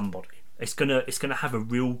hurt somebody. It's gonna have a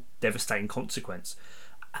real devastating consequence.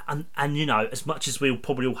 And you know, as much as we'll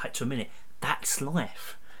probably all hate to admit it, that's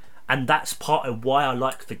life. And that's part of why I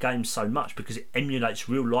like the game so much, because it emulates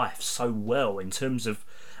real life so well in terms of,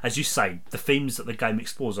 as you say, the themes that the game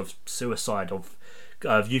explores of suicide, of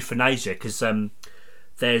euthanasia. Because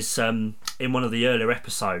there's in one of the earlier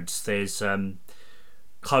episodes, there's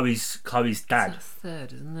Chloe's dad. That's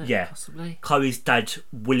third, isn't it? Yeah, possibly. Chloe's dad,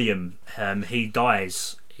 William. He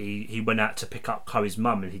dies. He went out to pick up Chloe's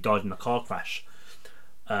mum, and he died in a car crash.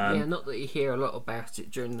 Yeah, not that you hear a lot about it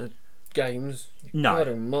during the games. No. God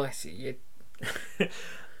almighty. It's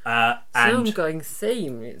and an ongoing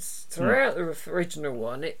theme. It's throughout the original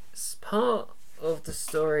one. It's part of the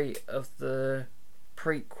story of the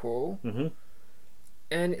prequel,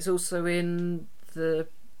 and it's also in the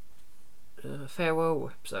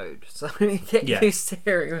farewell episode. So you get used to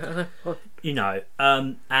hearing about that one. You know,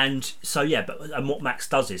 and so and what Max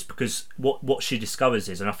does is, because what she discovers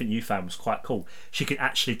is, and I think you found was quite cool, she can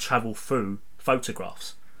actually travel through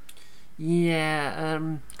photographs. Yeah,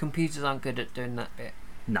 computers aren't good at doing that bit.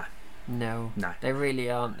 No, they really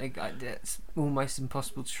aren't. It's almost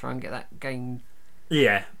impossible to try and get that game.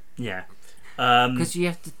 Yeah. Because you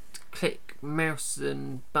have to click mouse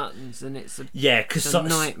and buttons, and it's a because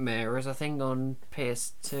nightmare. Whereas I think on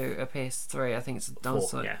PS2, PS3, I think it's a done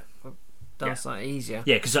slightly easier.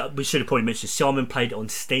 Yeah, because we should have probably mentioned Simon played it on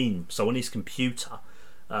Steam, so on his computer.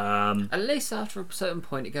 At least after a certain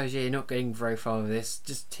point, it goes, you're not getting very far with this.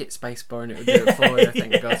 Just hit spacebar and it will do it for you. I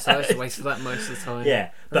think, God. So I just wasted that most of the time. Yeah,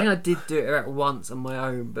 I think I did do it about once on my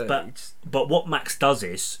own, but what Max does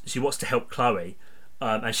is she wants to help Chloe,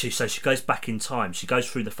 and she goes back in time. She goes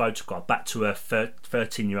through the photograph back to her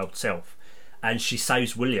 13-year-old self, and she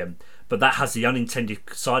saves William. But that has the unintended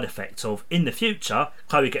side effect of, in the future,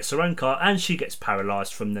 Chloe gets her own car and she gets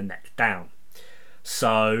paralysed from the neck down.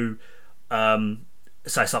 So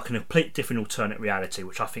it's like a complete different alternate reality,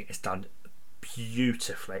 which I think is done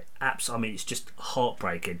beautifully. I mean, it's just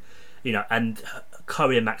heartbreaking, and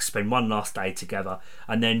Chloe and Max spend one last day together,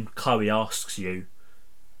 and then Chloe asks you,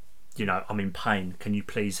 I'm in pain, can you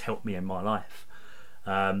please help me in my life?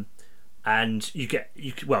 And you get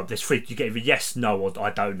there's three. You get either yes, no, or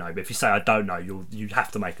I don't know. But if you say I don't know, you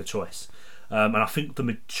have to make a choice. And I think the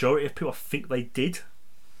majority of people, I think they did.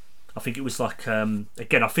 I think it was like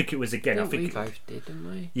again. I think it was again. I think we both did,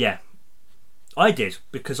 didn't we? Yeah, I did,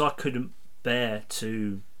 because I couldn't bear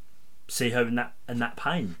to see her in that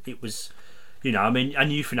pain. It was, I mean,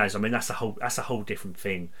 and euthanasia. I mean, that's a whole different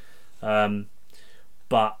thing.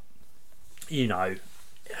 But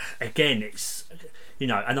again, it's.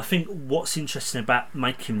 And I think what's interesting about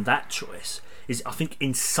making that choice is, I think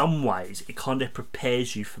in some ways it kind of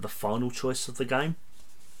prepares you for the final choice of the game,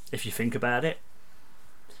 if you think about it,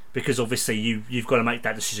 because obviously you've got to make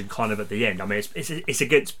that decision kind of at the end. I mean, it's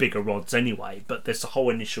against bigger odds anyway, but there's the whole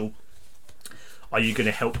initial: are you going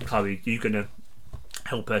to help Chloe? Are you going to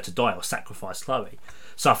help her to die or sacrifice Chloe?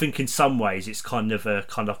 So I think in some ways it's kind of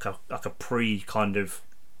like a pre kind of,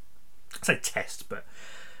 I say test, but.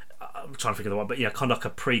 I'm trying to figure the one, but kind of like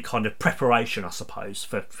a kind of preparation, I suppose,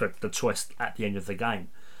 for the choice at the end of the game.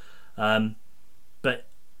 But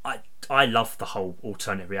I love the whole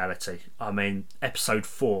alternate reality. I mean, episode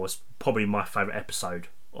 4 is probably my favourite episode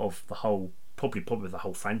of the whole, probably the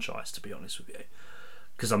whole franchise, to be honest with you.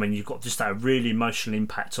 Because I mean, you've got just that really emotional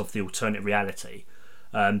impact of the alternate reality.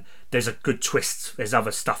 There's a good twist. There's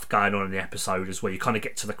other stuff going on in the episode as well. You kind of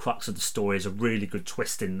get to the crux of the story. There's a really good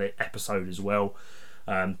twist in the episode as well.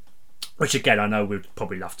 Which again, I know we'd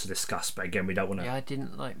probably love to discuss, but again, we don't want to. Yeah, I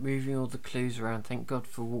didn't like moving all the clues around. Thank God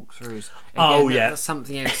for walkthroughs. That's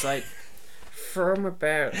something else. Like from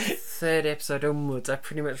about third episode onwards, I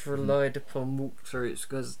pretty much relied upon walkthroughs,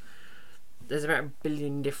 because there's about 1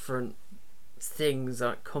 billion different things,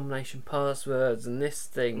 like combination passwords and this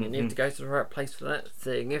thing, and you have to go to the right place for that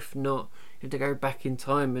thing. If not, you have to go back in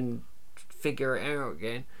time and figure it out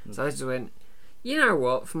again. So I just went, you know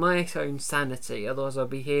what, for my own sanity, otherwise I'll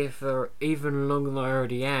be here for even longer than I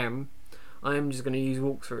already am, I'm just going to use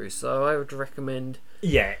walkthroughs. So I would recommend,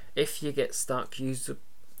 if you get stuck, use a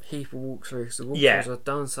heap of walkthroughs. The walkthroughs are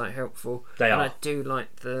darn sight helpful. And I do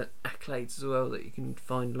like the accolades as well that you can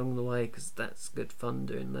find along the way, because that's good fun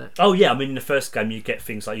doing that. Oh yeah, I mean, in the first game you get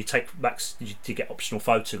things like you take Max, you get optional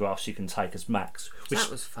photographs you can take as Max, which that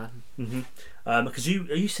was fun. Because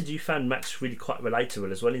you said you found Max really quite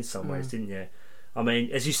relatable as well in some ways, didn't you? I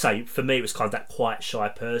mean, as you say, for me it was kind of that quiet, shy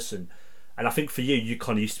person, and I think for you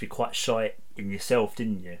kind of used to be quite shy in yourself,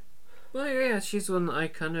 didn't you? Well, yeah, she's one that I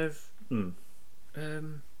kind of kind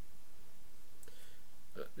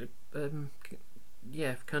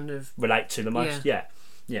of relate to the most. Yeah.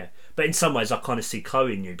 But in some ways, I kind of see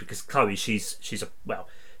Chloe in you, because Chloe, she's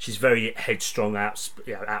very headstrong,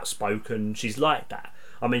 outspoken. She's like that.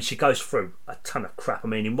 I mean, she goes through a ton of crap. I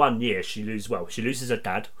mean, in 1 year, she loses her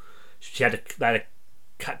dad. They had a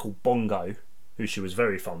cat called Bongo, who she was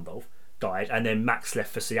very fond of, died, and then Max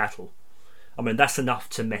left for Seattle. I mean, that's enough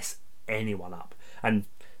to mess anyone up. And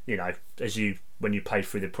when you played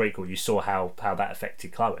through the prequel, you saw how that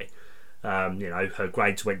affected Chloe. Her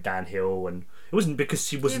grades went downhill, and it wasn't because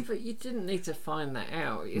she wasn't. Yeah, but you didn't need to find that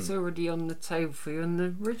out. It's already on the table for you in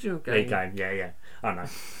the original game. Yeah, I know.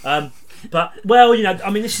 But I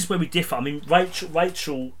mean, this is where we differ. I mean,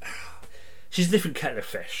 Rachel. She's a different kettle of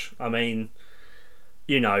fish. I mean,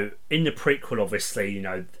 in the prequel, obviously,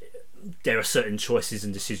 there are certain choices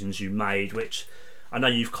and decisions you made, which I know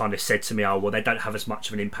you've kind of said to me, they don't have as much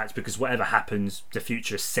of an impact, because whatever happens, the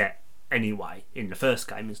future is set anyway in the first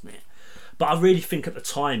game, isn't it? But I really think at the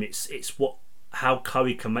time, it's how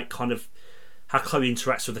Chloe can make how Chloe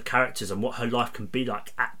interacts with the characters and what her life can be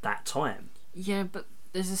like at that time. Yeah, but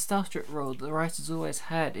there's a Star Trek rule that the writers always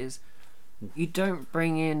had, is you don't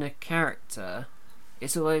bring in a character,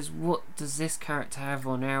 it's always what does this character have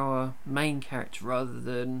on our main character, rather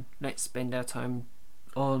than let's spend our time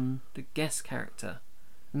on the guest character,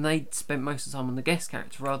 and they spent most of the time on the guest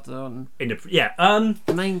character rather than the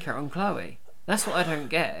main character on Chloe. That's what I don't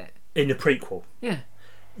get. In the prequel.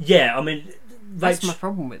 Yeah, I mean, that's my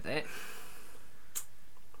problem with it.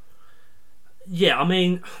 Yeah, I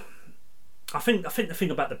mean, I think the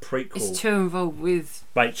thing about the prequel, it's too involved with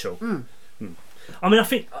Rachel. I mean, I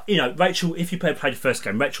think, Rachel, if you played the first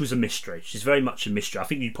game, Rachel's a mystery. She's very much a mystery. I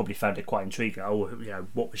think you probably found it quite intriguing. Oh,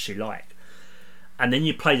 what was she like? And then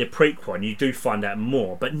you play the prequel and you do find out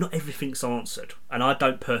more, but not everything's answered. And I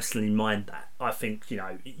don't personally mind that. I think,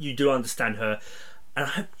 you do understand her, and I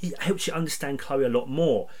hope it helps you understand Chloe a lot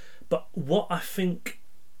more. But what I think,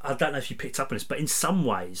 I don't know if you picked up on this, but in some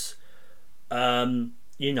ways, a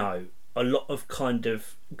lot of kind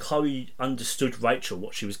of Chloe understood Rachel,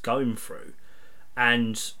 what she was going through.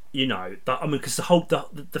 And because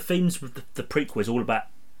the themes with the prequel is all about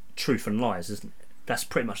truth and lies, isn't it? That's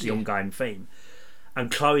pretty much the ongoing theme.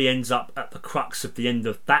 And Chloe ends up at the crux of the end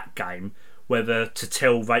of that game, whether to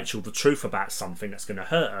tell Rachel the truth about something that's going to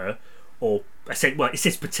hurt her, or it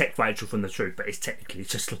says protect Rachel from the truth, but it's technically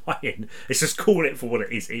just lying. It's just call it for what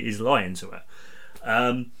it is. It is lying to her.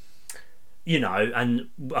 And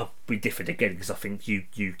we differed again because I think you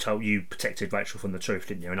protected Rachel from the truth,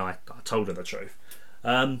 didn't you? And I told her the truth.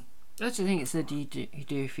 That's the thing. It said you do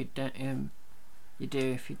if you don't. You do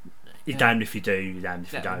if you. You're damned if you do. You're damned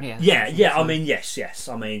if you don't. Yeah. I mean, yes.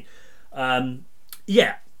 I mean,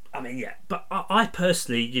 But I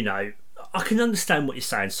personally, I can understand what you're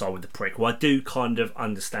saying, Si, with the prequel. I do kind of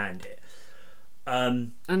understand it.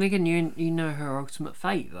 And again, you know her ultimate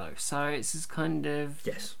fate though, so it's just kind of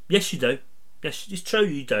yes, you do. Yes, it's true.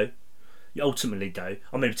 You do. You ultimately do.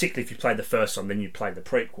 I mean, particularly if you play the first one, then you play the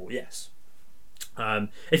prequel. Yes.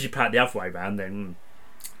 If you play it the other way around, then.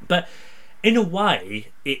 But in a way,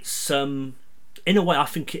 it's I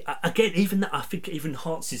think I think it even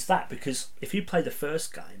enhances that, because if you play the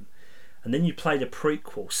first game and then you play the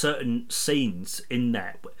prequel, certain scenes in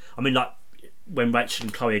there. I mean, like when Rachel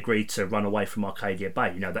and Chloe agreed to run away from Arcadia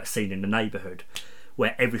Bay, that scene in the neighbourhood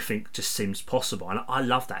where everything just seems possible, and I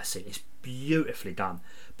love that scene. It's beautifully done,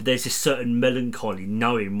 but there's this certain melancholy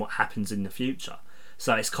knowing what happens in the future,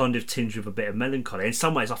 so it's kind of tinged with a bit of melancholy. In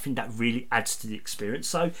some ways I think that really adds to the experience.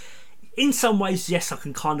 So in some ways, yes, I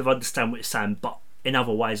can kind of understand what you're saying, but in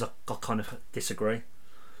other ways I kind of disagree,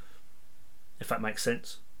 if that makes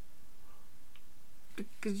sense.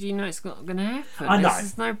 Because it's not going to happen. I know.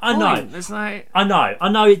 There's no point. I know. There's like... I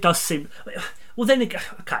know it does seem... Well then,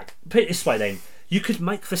 okay, put it this way then. You could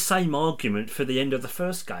make the same argument for the end of the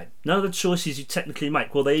first game. None of the choices you technically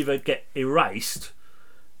make, they either get erased,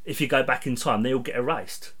 if you go back in time, they all get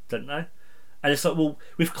erased, don't they? And it's like, well,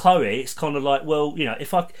 with Chloe, it's kind of like, well,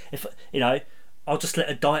 if I'll just let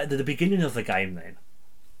her die at the beginning of the game then.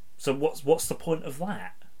 So what's the point of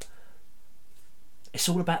that? It's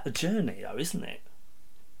all about the journey, though, isn't it?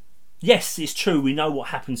 Yes, it's true. We know what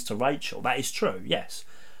happens to Rachel. That is true. Yes,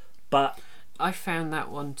 but I found that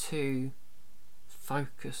one too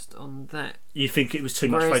focused on that. You think it was too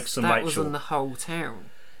much focused on Rachel? That was on the whole town.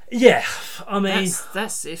 Yeah, I mean,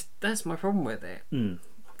 that's my problem with it.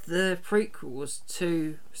 The prequel was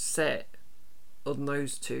too set on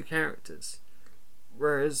those two characters,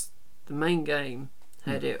 whereas the main game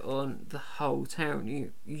had it on the whole town.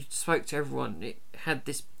 You spoke to everyone. It had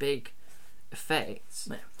this big effect.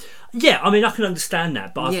 Yeah, I mean, I can understand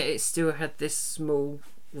that, but it still had this small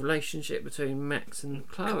relationship between Max and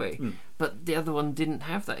Chloe. But the other one didn't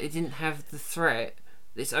have that. It didn't have the threat,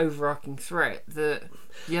 this overarching threat that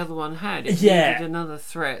the other one had. It needed another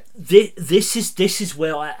threat. This is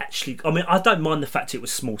where I don't mind the fact it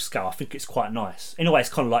was small scale. I think it's quite nice. In a way, it's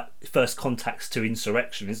kind of like First Contacts to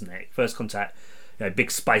Insurrection, isn't it? First Contact,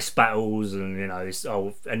 big space battles, and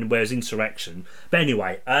and whereas Insurrection. But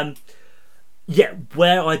anyway,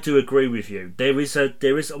 where I do agree with you, there is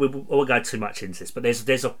we won't go too much into this, but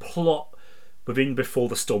there's a plot within Before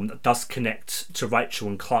the Storm that does connect to Rachel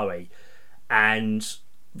and Chloe, and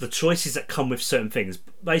the choices that come with certain things.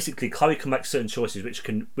 Basically, Chloe can make certain choices which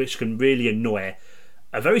can really annoy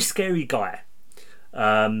a very scary guy,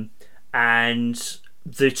 and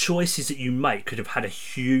the choices that you make could have had a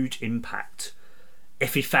huge impact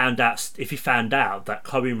if he found out that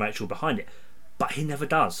Chloe and Rachel were behind it, but he never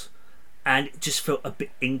does. And it just felt a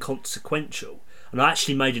bit inconsequential. And I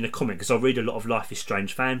actually made in a comment, because I read a lot of Life is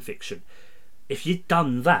Strange fan fiction, if you'd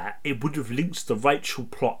done that, it would have linked the Rachel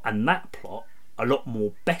plot and that plot a lot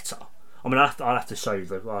more better. I mean, I'll have to show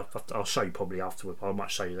you I'll show you probably afterward. I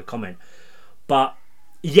might show you the comment. But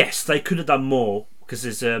yes, they could have done more, because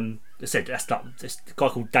there's I said, that's like this guy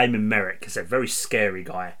called Damon Merrick. He's a very scary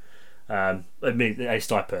guy. I mean, at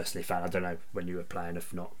least I personally found. I don't know when you were playing,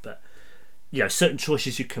 if not, but certain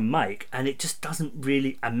choices you can make, and it just doesn't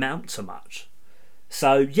really amount to much.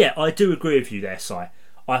 So yeah, I do agree with you there, Si.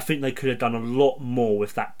 I think they could have done a lot more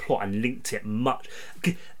with that plot and linked it much,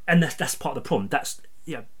 and that's part of the problem. That's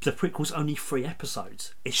the prequel's only 3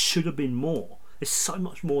 episodes. It should have been more. There's so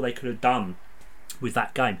much more they could have done with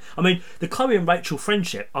that game. I mean, the Chloe and Rachel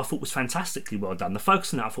friendship I thought was fantastically well done. The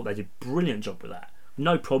focus on that, I thought they did a brilliant job with that.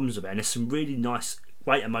 No problems with it, and there's some really nice,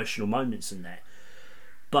 great emotional moments in there.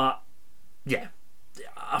 But yeah,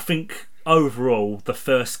 I think overall the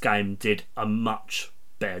first game did a much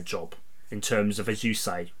better job in terms of, as you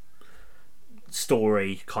say,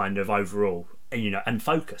 story kind of overall, and and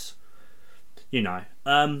focus.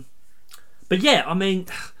 But yeah, I mean,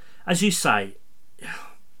 as you say,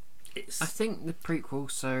 I think the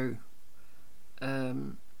prequel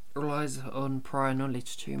relies on prior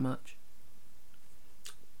knowledge too much.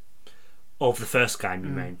 Of the first game, you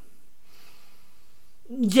mean?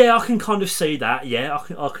 Yeah, I can kind of see that. Yeah,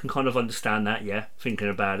 I can kind of understand that. Yeah, thinking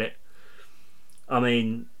about it. I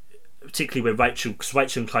mean, particularly with Rachel, because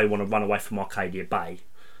Rachel and Chloe want to run away from Arcadia Bay.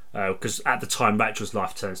 Because at the time, Rachel's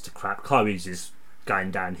life turns to crap. Chloe's is going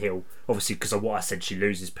downhill, obviously because of what I said. She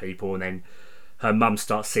loses people, and then her mum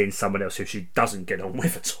starts seeing someone else who she doesn't get on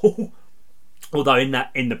with at all. Although in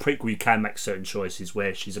the prequel, you can make certain choices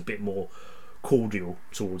where she's a bit more cordial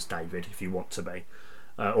towards David, if you want to be,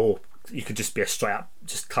 or you could just be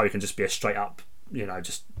Chloe can just be a straight up,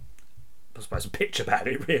 just I suppose a bitch about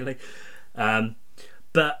it, really.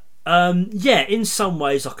 But yeah, in some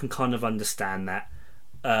ways I can kind of understand that.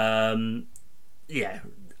 Yeah,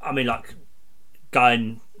 I mean, like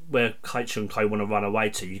going where Rachel and Chloe want to run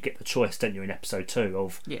away to, you get the choice, don't you, in episode 2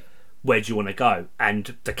 of where do you want to go,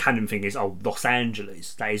 and the canon thing is Los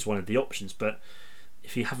Angeles. That is one of the options, but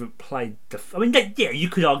if you haven't played you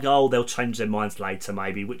could argue they'll change their minds later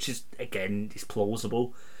maybe, which is again is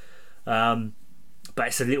plausible, but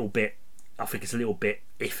it's a little bit, I think it's a little bit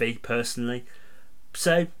iffy personally.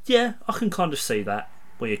 So yeah, I can kind of see that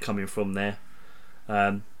where you're coming from there.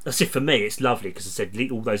 That's it for me. It's lovely because I said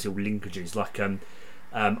all those little linkages, like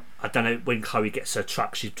I don't know, when Chloe gets her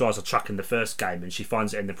truck, she drives a truck in the first game and she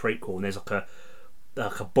finds it in the prequel, and there's like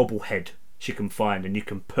a bobblehead she can find and you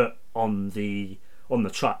can put on the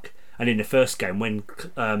truck. And in the first game, when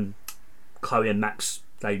Chloe and Max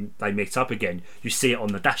they meet up again, you see it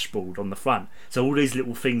on the dashboard on the front. So all these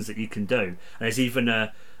little things that you can do, and there's even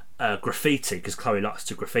a graffiti, because Chloe likes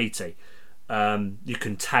to graffiti. You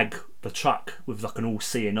can tag the truck with like an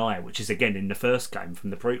all-seeing eye, which is again in the first game from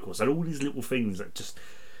the prequel. So all these little things that just,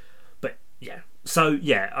 but yeah. So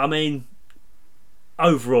yeah, I mean,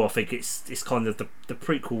 overall, I think it's kind of the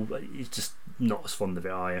prequel. You're just not as fond of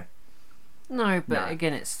it, are you? No, but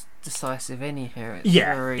again, it's decisive anyhow.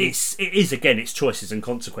 It is again, it's choices and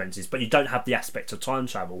consequences, but you don't have the aspect of time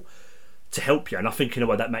travel to help you, and I think in a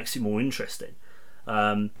way that makes it more interesting.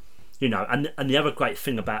 And the other great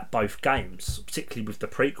thing about both games, particularly with the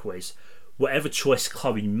prequel, is whatever choice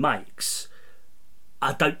Chloe makes,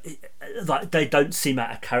 they don't seem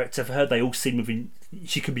out of character for her. They all seem within.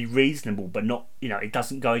 She can be reasonable, but not. It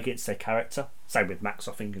doesn't go against their character. Same with Max,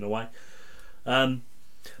 I think, in a way.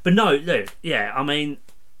 But no, yeah. I mean,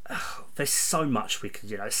 there's so much we could.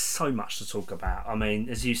 There's so much to talk about. I mean,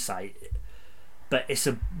 as you say. But it's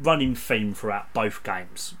a running theme throughout both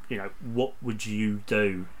games. What would you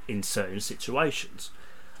do in certain situations?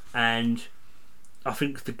 And I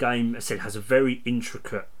think the game, as I said, has a very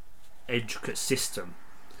intricate system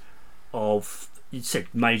of, you said,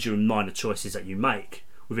 major and minor choices that you make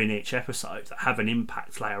within each episode that have an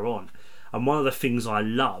impact later on. And one of the things I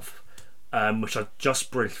love, which I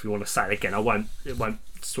just briefly want to say again, it won't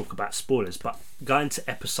talk about spoilers, but going to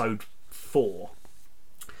episode 4.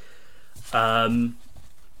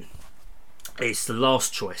 It's the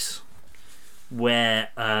last choice where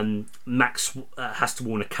Max has to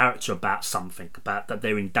warn a character about something, about that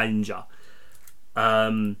they're in danger.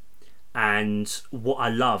 And what I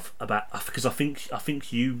love about, because I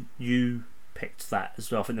think you picked that as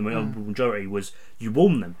well. I think the majority was you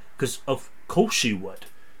warn them, because of course you would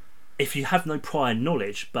if you have no prior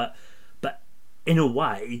knowledge, but in a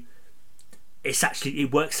way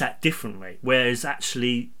it works out differently, whereas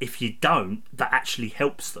actually if you don't, that actually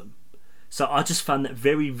helps them. So I just found that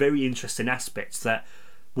very, very interesting aspects, that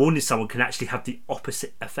warning someone can actually have the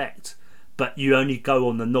opposite effect, but you only go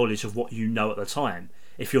on the knowledge of what you know at the time.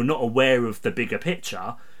 If you're not aware of the bigger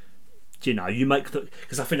picture, you make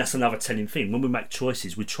because I think that's another telling thing. When we make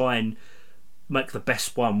choices, we try and make the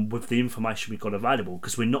best one with the information we've got available,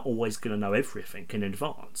 because we're not always going to know everything in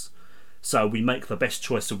advance. So we make the best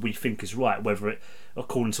choice that we think is right, whether it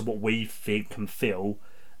according to what we think and feel,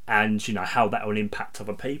 and how that will impact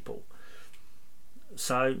other people.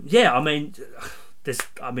 So yeah, is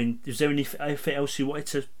there anything else you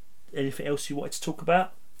wanted to talk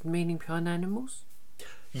about? The meaning behind animals?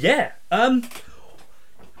 Yeah. I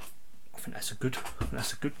think that's a good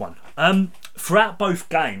one. Throughout both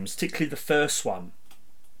games, particularly the first one,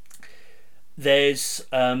 there's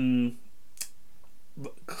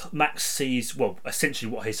Max sees, well,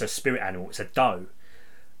 essentially what is a spirit animal. It's a doe,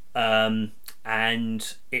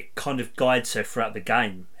 and it kind of guides her throughout the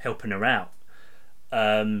game, helping her out.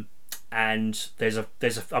 And there's a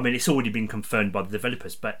it's already been confirmed by the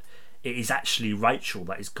developers, but it is actually Rachel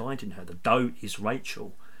that is guiding her. The doe is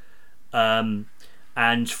Rachel. And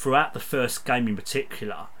throughout the first game in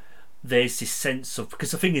particular, there's this sense of,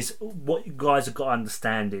 because the thing is, what you guys have got to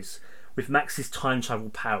understand is, with Max's time travel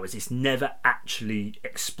powers, it's never actually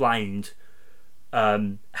explained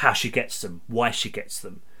how she gets them, why she gets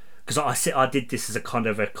them. Because I did this as a kind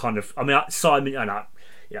of Simon, and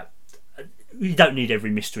you don't need every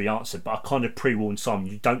mystery answered, but I kind of pre-warned Simon,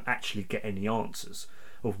 you don't actually get any answers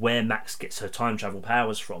of where Max gets her time travel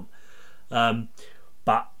powers from.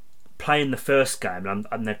 But playing the first game, and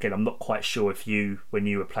again, I'm not quite sure if you, when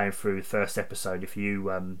you were playing through the first episode, if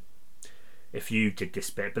you did this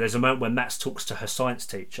bit, but there's a moment where Max talks to her science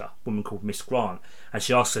teacher, a woman called Miss Grant, and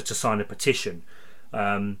she asks her to sign a petition.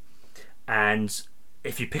 And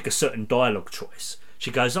if you pick a certain dialogue choice, she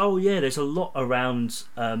goes, "Oh yeah, there's a lot around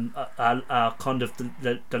kind of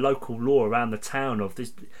the local law around the town of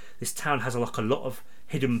this. This town has a lot of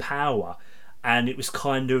hidden power, and it was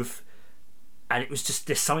just,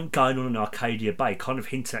 there's something going on in Arcadia Bay, kind of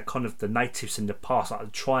hinting at kind of the natives in the past, like the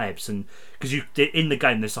tribes, and because in the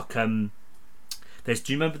game there's like do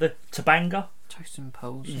you remember the Tabanga? Totem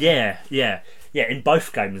poles. Yeah. In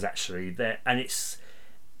both games actually, there, and it's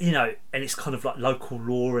and it's kind of like local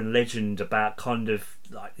lore and legend about kind of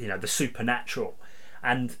like the supernatural,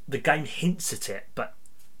 and the game hints at it, but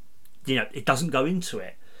it doesn't go into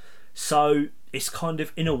it. So it's kind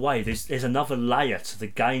of, in a way, there's another layer to the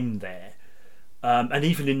game there, and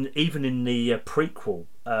even in the prequel.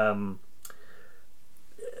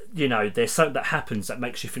 There's something that happens that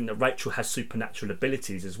makes you think that Rachel has supernatural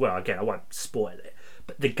abilities as well. Again, I won't spoil it,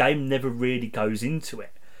 but the game never really goes into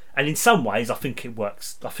it. And in some ways, I think it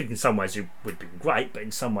works. I think in some ways it would be great, but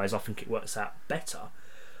in some ways I think it works out better.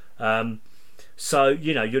 So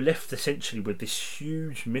you're left essentially with this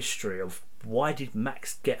huge mystery of, why did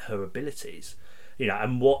Max get her abilities?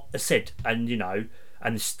 And what I said, and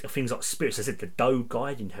and things like spirits. I said the doe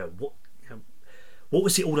guiding her. What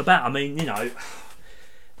was it all about?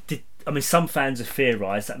 Some fans have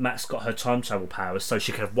theorised that Max got her time travel powers so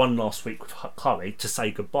she could have one last week with Chloe to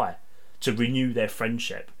say goodbye, to renew their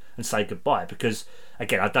friendship and say goodbye. Because,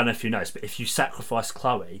 again, I don't know if you noticed, but if you sacrifice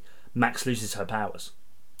Chloe, Max loses her powers.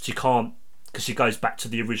 She can't, because she goes back to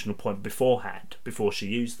the original point beforehand, before she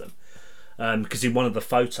used them. Because in one of the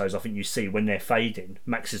photos, I think you see when they're fading,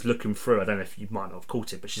 Max is looking through, I don't know if you might not have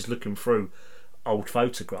caught it, but she's looking through old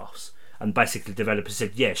photographs. And basically the developer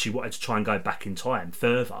said, yeah, she wanted to try and go back in time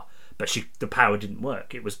further, but the power didn't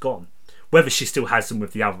work. It was gone. Whether she still has them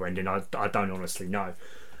with the other ending, I don't honestly know.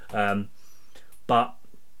 But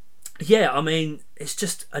yeah, it's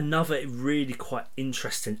just another really quite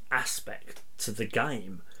interesting aspect to the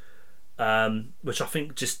game, which I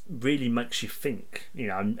think just really makes you think.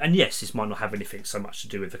 And yes, this might not have anything so much to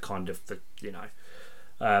do with the kind of the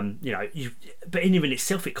but in even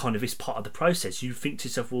itself, it kind of is part of the process. You think to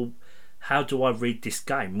yourself, well, how do I read this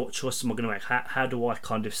game? What choice am I going to make? How do I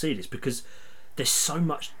kind of see this? Because there's so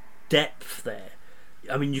much depth there.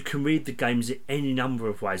 You can read the games in any number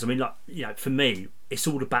of ways. For me, it's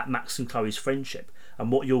all about Max and Chloe's friendship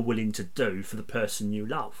and what you're willing to do for the person you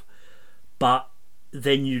love. But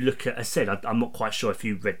then you look at, as I said, I'm not quite sure if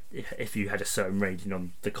you had a certain reading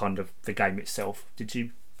on the kind of the game itself. Did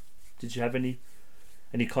you have any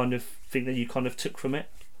kind of thing that you kind of took from it?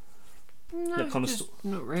 No,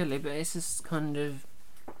 not really, but it's just kind of,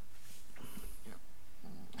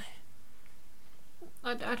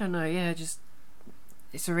 I don't know, yeah, just,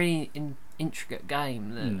 it's a really intricate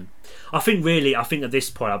game. That I think at this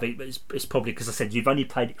point, it's probably because I said you've only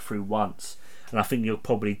played it through once, and I think you're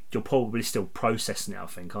probably still processing it, I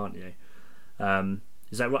think, aren't you?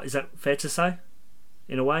 Is that right? Is that fair to say,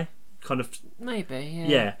 in a way? Kind of. Maybe,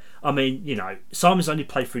 yeah. Yeah, Simon's only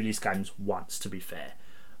played through these games once, to be fair.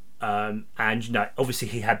 And obviously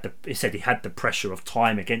he said he had the pressure of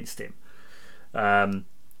time against him.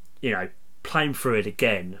 Playing through it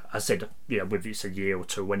again, I said, whether it's a year or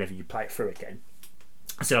two, whenever you play it through again,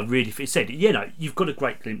 I said, I really said, you know, you've got a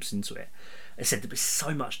great glimpse into it. I said there's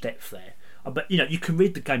so much depth there. But you know, you can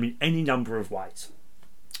read the game in any number of ways,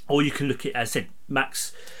 or you can look at, as I said,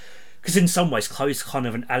 Max, because in some ways Chloe's kind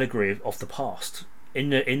of an allegory of the past. In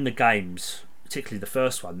the games, particularly the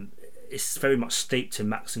first one, it's very much steeped in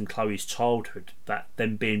Max and Chloe's childhood, that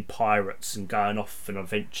them being pirates and going off on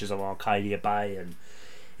adventures of Arcadia Bay, and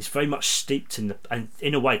it's very much steeped in and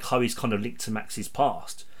in a way Chloe's kind of linked to Max's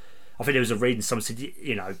past. I think there was a reading, someone said,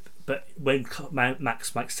 you know, but when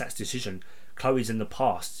Max makes that decision, Chloe's in the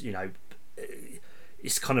past, you know,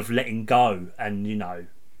 it's kind of letting go and, you know,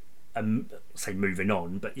 say moving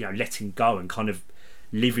on, but, you know, letting go and kind of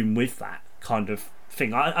living with that kind of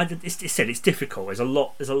thing. It's said it's difficult. There's a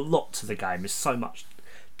lot to the game. There's so much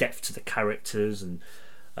depth to the characters, and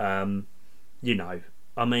you know,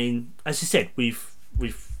 I mean, as you said, we've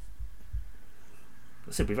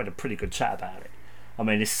had a pretty good chat about it. I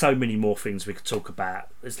mean, there's so many more things we could talk about.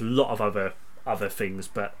 There's a lot of other things,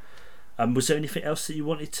 but was there anything else that you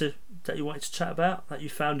wanted to chat about that you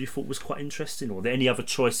found you thought was quite interesting, or are there any other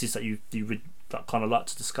choices that you would kind of like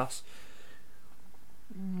to discuss?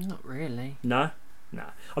 Not really. No.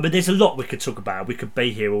 I mean, there's a lot we could talk about. We could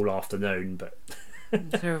be here all afternoon, but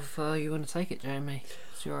So if you want to take it, Jamie,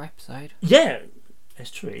 it's your episode. Yeah,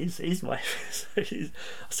 it's true. It is my episode.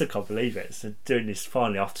 I still can't believe it. So doing this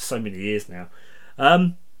finally after so many years now.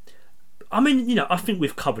 I mean, you know, I think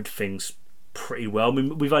we've covered things pretty well. I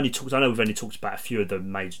mean, we've only talked about a few of the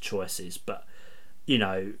major choices, but you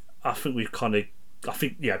know, I think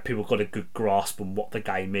you know, people got a good grasp on what the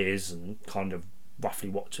game is and kind of roughly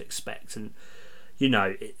what to expect. And you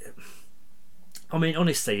know, I mean,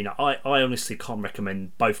 honestly, you know, I honestly can't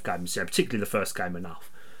recommend both games, you know, particularly the first game,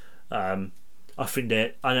 enough. I think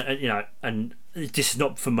that, you know, and this is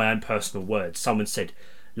not from my own personal words. Someone said,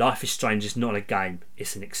 "Life is Strange is not a game;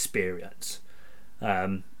 it's an experience."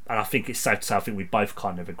 And I think it's safe to say, I think we both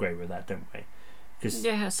kind of agree with that, don't we? Cause,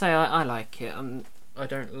 yeah, I like it. I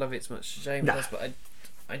don't love it as much as Jamie does, but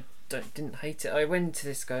I didn't hate it. I went into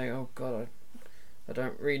this going, oh god, I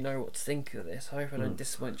don't really know what to think of this. I hope I don't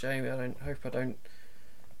disappoint Jamie. I hope I don't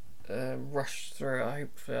rush through it.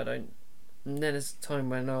 Hopefully I don't. And then as time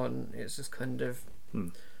went on, it's just kind of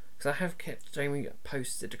because I have kept Jamie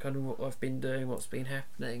posted to kind of what I've been doing, what's been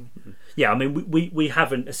happening. Yeah, I mean, we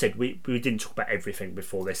haven't, as I said, we didn't talk about everything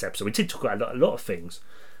before this episode. We did talk about a lot of things,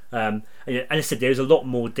 and as I said, there's a lot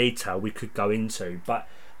more detail we could go into, but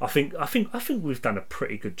I think we've done a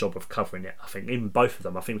pretty good job of covering it. I think even both of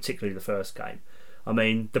them. I think particularly the first game. I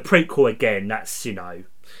mean, the prequel again. That's, you know,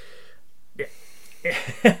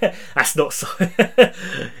 that's not so.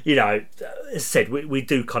 You know, as I said, we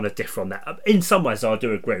do kind of differ on that. In some ways, I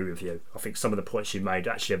do agree with you. I think some of the points you made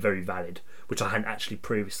actually are very valid, which I hadn't actually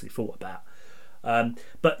previously thought about.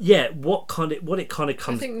 But yeah, what it kind of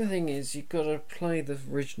comes. I think the thing is, you've got to play the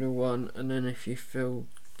original one, and then if you feel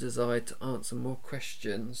desired to answer more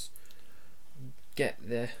questions, get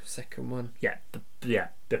the second one. Yeah, the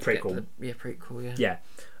prequel. Prequel. Yeah. Yeah.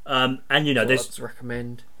 And you know, I'd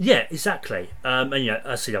recommend. Yeah, exactly. And you know,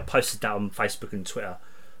 I posted that on Facebook and Twitter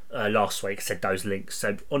last week. Said those links.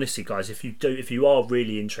 So honestly, guys, if you are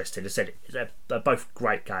really interested, I said they're both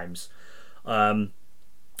great games. I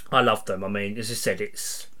love them. I mean, as I said,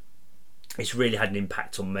 it's really had an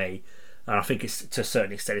impact on me, and I think it's to a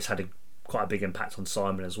certain extent it's had quite a big impact on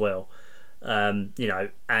Simon as well. You know,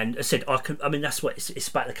 and as I said, I mean, that's what it's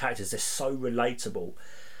about. The characters, they're so relatable.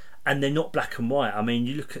 And they're not black and white. I mean,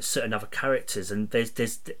 you look at certain other characters, and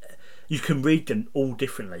there's you can read them all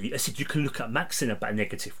differently. I said you can look at Max in a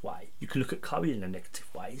negative way. You can look at Chloe in a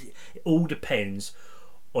negative way. It all depends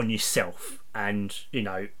on yourself, and you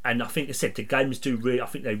know. And I think I said the games do really. I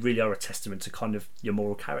think they really are a testament to kind of your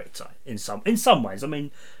moral character in some ways. I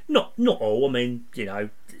mean, not all. I mean, you know,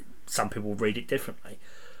 some people read it differently,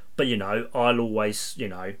 but you know, I'll always, you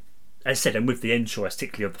know, as I said, and with the end choice,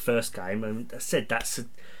 particularly of the first game, and I said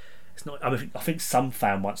it's not. I mean, I think some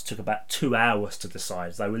fan once took about 2 hours to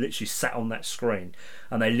decide. They were literally sat on that screen,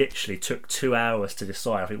 and they literally took 2 hours to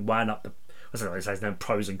decide. I think weighing up the, I don't know, there's no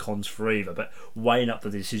pros and cons for either, but weighing up the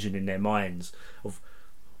decision in their minds of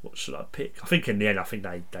what should I pick. I think in the end, I think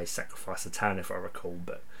they sacrificed the town, if I recall.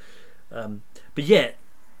 But yeah,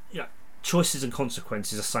 you know, choices and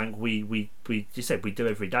consequences are something we you said we do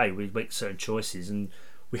every day. We make certain choices, and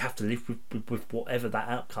we have to live with whatever that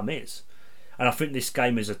outcome is. And I think this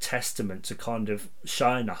game is a testament to kind of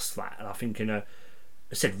showing us that, and I think in a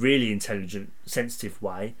really intelligent, sensitive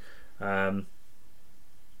way, you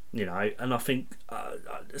know. And I think, I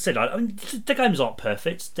mean, the games aren't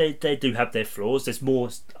perfect. They do have their flaws. There's more,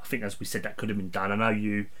 I think, as we said, that could have been done. I know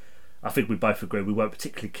you I think we both agree we weren't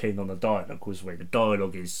particularly keen on the dialogue, was we? The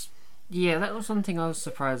dialogue is... Yeah, that was one thing I was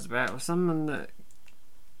surprised about. With someone that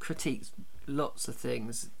critiques lots of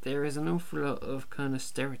things, there is an awful lot of kind of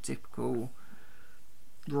stereotypical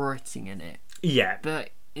writing in it. Yeah. But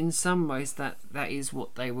in some ways that is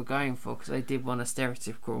what they were going for, because they did want a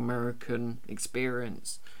stereotypical American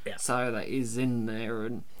experience. Yeah. So that is in there.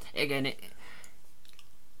 And again,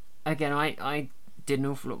 I did an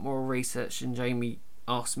awful lot more research than Jamie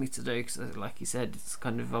asked me to do, because like he said, it's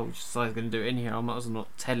kind of, I was going to do it anyhow, I might as well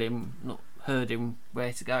not tell him, not heard him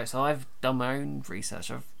where to go. So I've done my own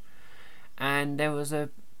research. And there was a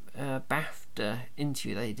BAFTA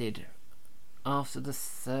interview they did after the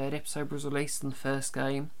third episode was released in the first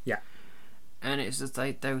game. Yeah. And it was just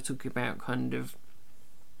they were talking about kind of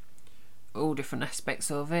all different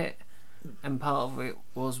aspects of it, and part of it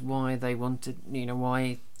was why they wanted,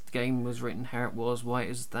 why the game was written how it was, why it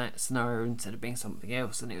was that scenario instead of being something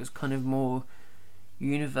else, and it was kind of more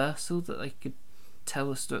universal that they could tell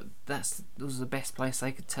the story. That was the best place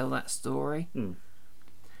they could tell that story.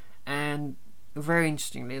 And very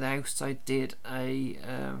interestingly, they also did a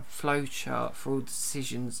flow chart for all the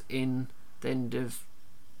decisions in the end of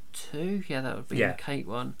 2. Yeah, that would be the Kate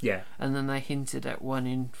one. Yeah. And then they hinted at one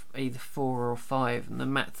in either 4 or 5, and the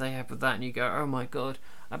map they have with that, and you go, oh my god,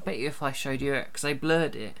 I bet you if I showed you it, because they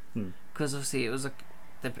blurred it, because obviously it was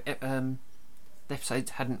the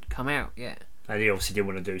episodes hadn't come out yet. And he obviously didn't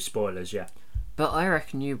want to do spoilers, yeah. But I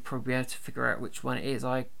reckon you'd probably be able to figure out which one it is.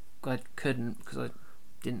 I couldn't, because I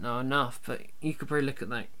didn't know enough, but you could probably look at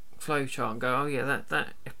that flowchart and go, oh yeah,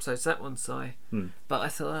 that episode's that one side. But I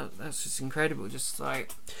thought that's just incredible. Just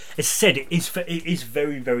like it's said, it is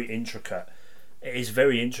very, very intricate. It is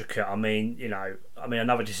very intricate. I mean,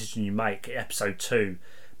 another decision you make, episode 2,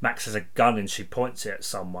 Max has a gun and she points it at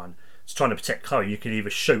someone. It's trying to protect Chloe. You can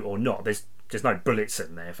either shoot or not. There's no bullets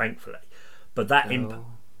in there, thankfully. But that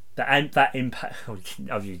impact. Oh,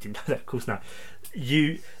 you didn't know that, of course. No,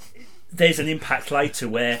 there's an impact later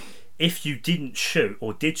where if you didn't shoot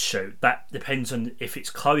or did shoot, that depends on if it's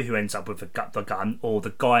Chloe who ends up with the gun or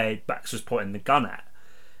the guy Max was pointing the gun at,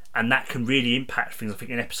 and that can really impact things. I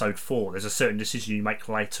think in episode 4 there's a certain decision you make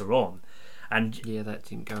later on, and yeah, that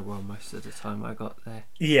didn't go well most of the time I got there.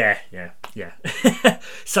 Yeah.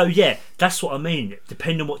 So yeah, that's what I mean.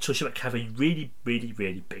 Depending on what choice you make, can have a really, really,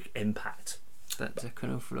 really big impact. That took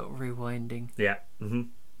an awful lot of rewinding. Yeah,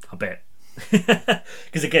 I bet.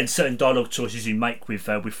 Because again, certain dialogue choices you make with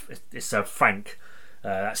it's Frank.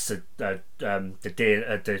 That's the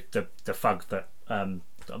thug that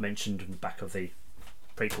I mentioned in the back of the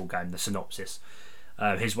prequel game, the synopsis.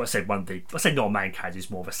 Here's what I said. I say not a main character, he's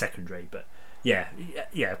more of a secondary, but yeah.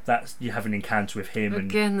 That's, you have an encounter with him.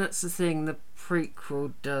 Again, that's the thing. The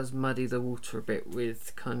prequel does muddy the water a bit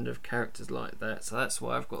with kind of characters like that, so that's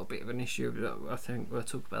why I've got a bit of an issue with it. I think we'll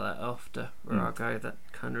talk about that after where I go. That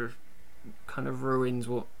kind of ruins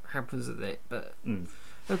what happens with it, but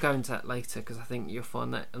we'll go into that later, because I think you'll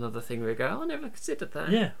find that another thing where you go, I never considered that.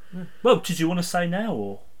 Yeah. Well, did you want to say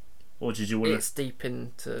now, or did you want It's deep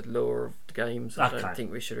into lore of the games. I don't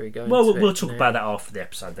think we should really go into it. We'll talk about that after the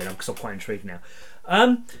episode then, because I'm quite intrigued now.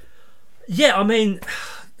 Yeah, I mean,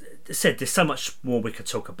 I said there's so much more we could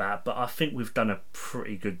talk about, but I think we've done a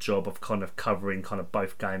pretty good job of kind of covering kind of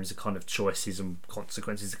both games, the kind of choices and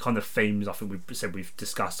consequences, the kind of themes I think we've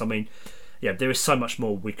discussed. I mean, yeah, there is so much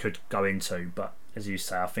more we could go into, but as you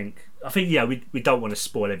say, I think yeah, we don't want to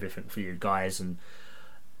spoil everything for you guys, and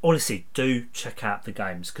honestly, do check out the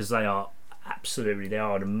games, because they are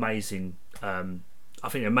an amazing,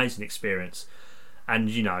 amazing experience. And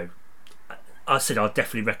I said I'd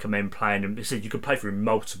definitely recommend playing them. I said you could play through them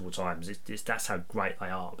multiple times. That's how great they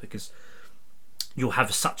are, because you'll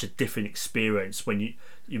have such a different experience when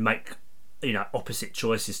you make opposite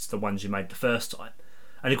choices to the ones you made the first time.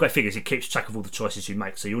 And the great thing is it keeps track of all the choices you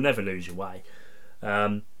make, so you'll never lose your way.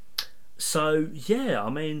 So yeah,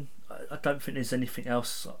 I mean, I don't think there's anything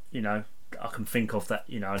else I can think of that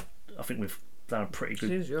I think we've done a pretty good. As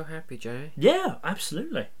soon as you're happy, Jay. Yeah,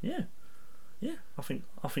 absolutely. Yeah. I think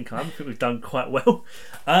we've done quite well.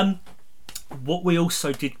 What we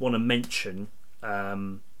also did want to mention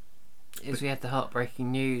is we had the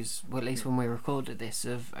heartbreaking news, well, at least when we recorded this,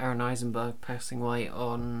 of Aaron Eisenberg passing away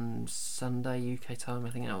on Sunday UK time.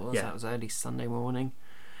 I think that was. Yeah. That was early Sunday morning.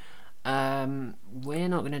 We're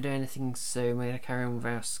not going to do anything soon. We're going to carry on with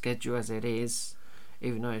our schedule as it is,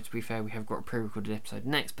 even though, to be fair, we have got a pre-recorded episode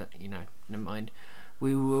next, but never mind.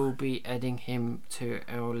 We will be adding him to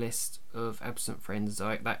our list of absent friends.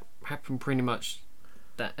 That happened pretty much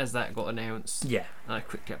as that got announced. Yeah. I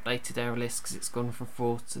quickly updated our list because it's gone from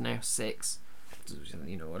 4 to now 6.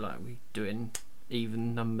 Like we doing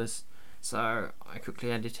even numbers. So I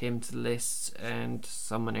quickly added him to the list, and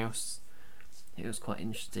someone else who was quite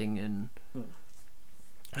interesting and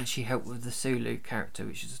actually helped with the Sulu character,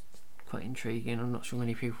 which is quite intriguing. I'm not sure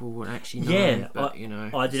many people would actually know him, but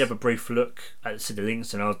I did have a brief look at the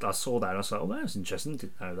links, and I saw that and I was like, oh, that was interesting,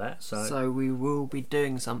 didn't know that. So we will be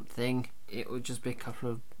doing something. It will just be a couple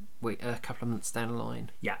of months down the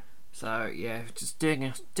line. Yeah. So yeah, just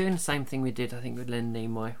doing the same thing we did, I think, with Len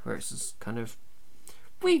Nimoy, where it's just kind of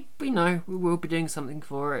we know we will be doing something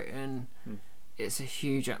for it, and it's a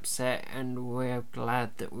huge upset, and we're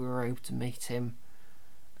glad that we were able to meet him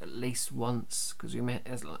at least once, because we met,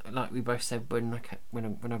 as like we both said when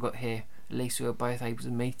I got here, at least we were both able to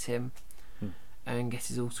meet him and get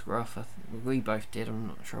his autograph. I think we both did. I'm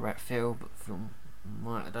not sure about Phil, but Phil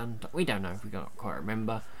might have done. We don't know. We can't quite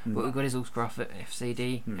remember. But we got his autograph at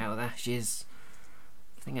FCD out of the Ashes.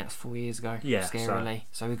 I think that's 4 years ago. Yeah, scarily.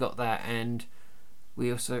 So we got that, and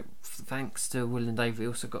we also, thanks to Will and Dave, we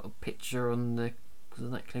also got a picture on that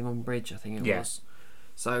Klingon bridge, I think it was.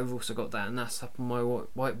 So we've also got that, and that's up on my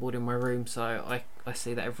whiteboard in my room. So I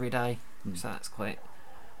see that every day. So that's quite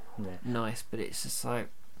nice. But it's just like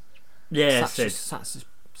such a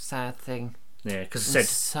sad thing. Yeah, because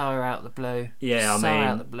it's so out of the blue. Yeah, out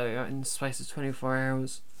of the blue in the space of 24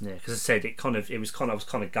 hours. Yeah, because I said I was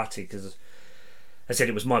kind of gutted, because I said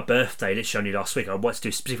it was my birthday literally only last week. I wanted to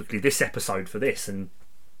do specifically this episode for this, and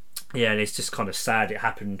and it's just kind of sad it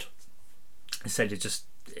happened. I said it's just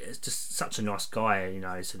such a nice guy,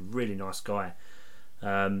 he's a really nice guy.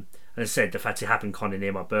 And I said the fact it happened kind of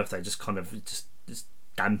near my birthday just kind of just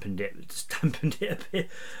dampened it a bit.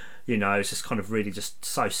 It's just kind of really just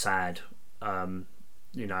so sad.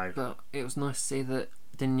 But it was nice to see that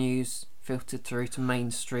the news filtered through to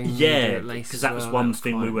mainstream media, at least, because that was one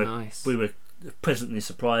thing we were pleasantly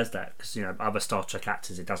surprised at, because other Star Trek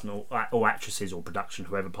actors, it doesn't or actresses or production,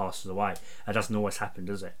 whoever passes away, it doesn't always happen,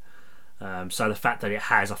 does it? So the fact that it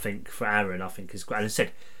has, I think, for Aaron, I think is great. And I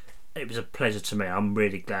said it was a pleasure to me. I'm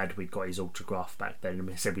really glad we got his autograph back then. And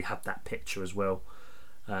I said we have that picture as well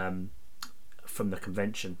from the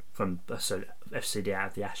convention, from FCD Out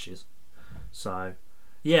of the Ashes. So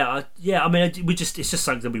I mean, it's just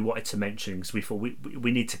something that we wanted to mention, because we thought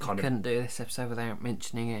we need to kind of couldn't do this episode without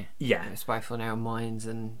mentioning it. Yeah, it's both on our minds,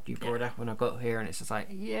 and you brought it up when I got here, and it's just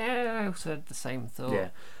like, I also had the same thought. Yeah,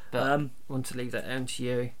 but I want to leave that down to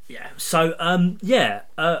you. Yeah. So I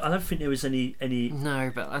don't think there was any.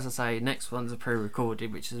 No, but as I say, next one's a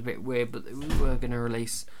pre-recorded, which is a bit weird, but we were going to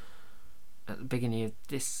release at the beginning of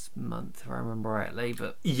this month, if I remember rightly,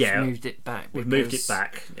 but we've moved it back. We've moved it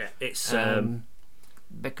back. Yeah, it's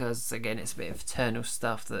because again, it's a bit of eternal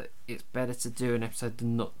stuff, that it's better to do an episode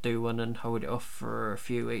than not do one and hold it off for a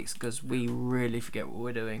few weeks, because we really forget what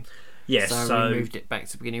we're doing. Yeah, so we moved it back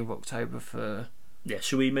to the beginning of October for. Yeah,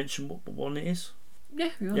 should we mention what one it is?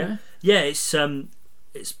 Yeah,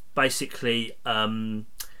 it's basically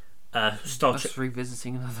Star Trek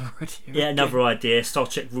revisiting another idea. Yeah, another idea, Star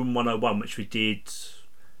Trek Room 101, which we did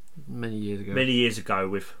many years ago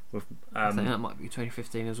with I think that might be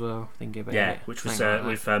 2015 as well, thinking about it. Which was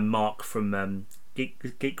with Mark from Geek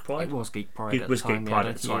Pride. It was Geek Pride at the time. Geek Pride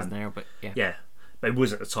at the time now, but but it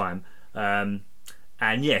was at the time. And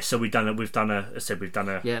so we've done a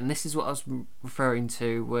and this is what I was referring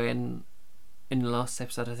to when in the last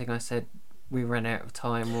episode I think I said we ran out of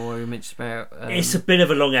time, or we mentioned about it's a bit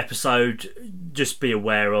of a long episode, just be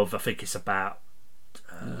aware of. I think it's about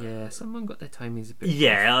someone got their timings a bit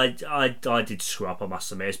I did screw up, I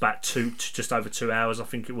must admit. It's about just over 2 hours, I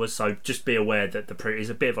think it was, so just be aware that the pre is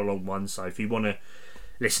a bit of a long one, so if you want to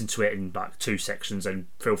listen to it in like 2 sections, then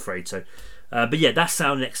feel free to. But that's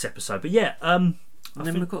our next episode. But and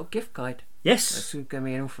then we've got a gift guide. Yes, that's going to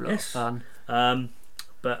be an awful lot of fun. I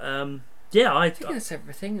think that's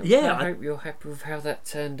everything. I hope you're happy with how that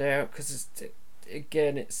turned out, because it's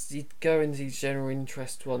you go into these general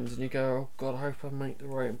interest ones and you go, oh God, I hope I make the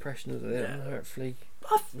right impression of it, and hopefully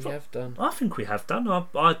we have done. I think we have done.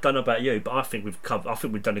 I don't know about you, but I think we've covered. I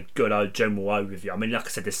think we've done a good old general overview. I mean, like I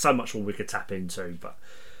said, there's so much more we could tap into, but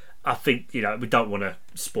I think we don't want to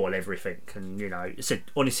spoil everything. And I said,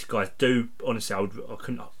 honestly, guys, I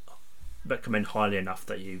couldn't recommend highly enough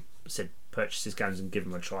that you said purchase these games and give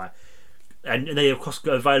them a try. And they are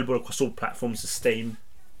available across all platforms: Steam,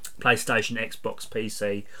 PlayStation, Xbox,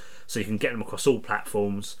 PC. So you can get them across all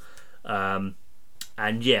platforms. And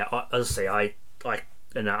as I say, I'm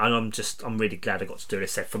really glad I got to do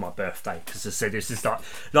this for my birthday, because as I said, this is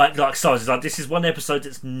like Stars is like, this is one episode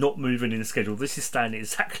that's not moving in the schedule. This is staying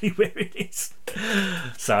exactly where it is.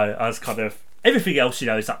 So I was kind of everything else,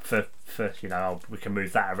 is up for we can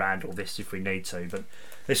move that around or this if we need to. But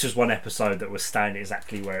this was one episode that was staying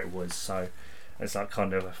exactly where it was. So it's like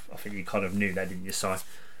kind of, I think you kind of knew that, didn't you? So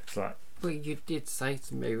it's like. Well, you did say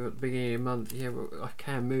to me at the beginning of the month, yeah, well, I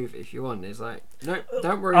can move it if you want. It's like, no,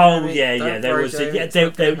 don't worry. Oh yeah, there was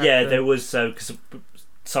there was because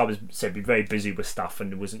Simon said be very busy with stuff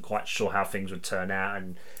and wasn't quite sure how things would turn out,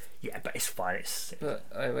 and but it's fine. But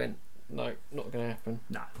I went, no, not going to happen.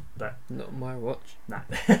 No, but not on my watch. No,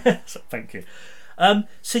 so thank you.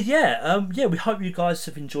 So we hope you guys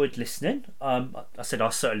have enjoyed listening. I said I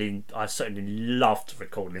certainly loved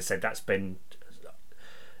recording. I said that's been.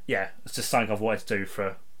 It's just something I've wanted to do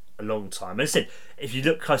for a long time. And I said, if you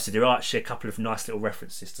look closer, there are actually a couple of nice little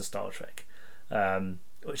references to Star Trek,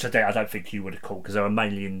 which I don't think you would have caught because they were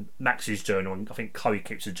mainly in Max's journal, and I think Chloe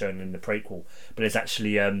keeps a journal in the prequel. But there's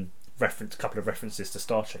actually a couple of references to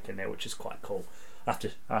Star Trek in there, which is quite cool. I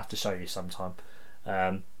have to show you sometime.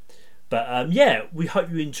 We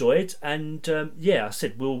hope you enjoyed, and I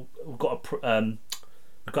said we've got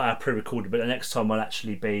our pre-recorded, but the next time will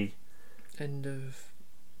actually be end of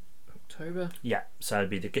October. Yeah, so it'd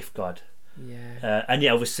be the gift guide. Yeah.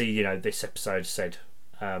 Obviously, this episode said,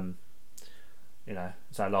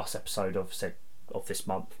 it's our last episode of this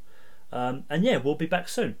month. We'll be back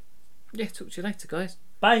soon. Yeah, talk to you later, guys.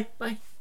 Bye. Bye.